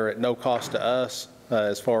 and they are at no cost to us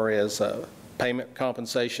as far as payment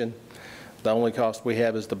compensation. The only cost we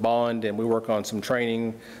have is the bond, and we work on some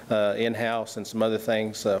training in-house and some other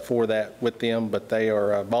things for that with them, but they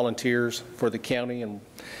are volunteers for the county and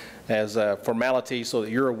as a formality so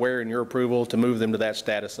that you're aware and your approval to move them to that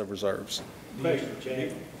status of reserves. Question,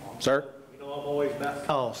 Jay. Sir? You know, I'm always about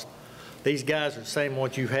cost. These guys are the same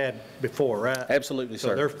ones you had before, right? Absolutely, sir.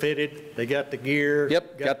 So they're fitted, they got the gear.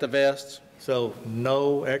 Yep, got the vests. So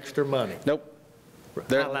no extra money. Nope.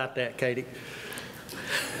 Highlight that, Katie.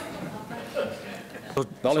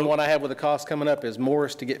 The only one I have with the cost coming up is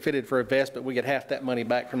Morris to get fitted for a vest, but we get half that money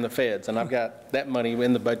back from the feds, and I've got that money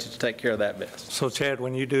in the budget to take care of that vest. So Chad,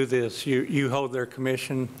 when you do this, you hold their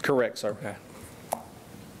commission? Correct, sir. Okay.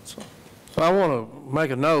 So I want to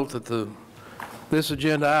make a note that this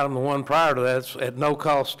agenda item, the one prior to that, is at no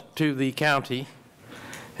cost to the county.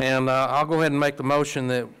 And I'll go ahead and make the motion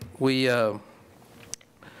that we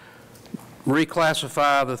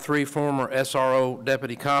reclassify the 3 former SRO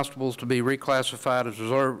deputy constables to be reclassified as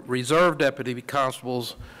reserve deputy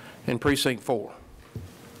constables in Precinct 4.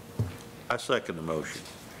 I second the motion.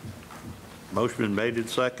 Motion been made and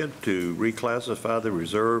second to reclassify the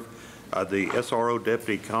reserve, the SRO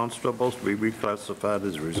deputy constables to be reclassified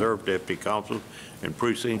as reserve deputy constables in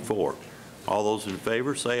Precinct 4. All those in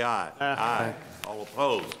favor say aye. Aye. All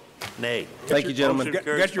opposed? Nay. Thank you, gentlemen.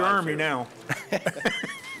 Got your army now.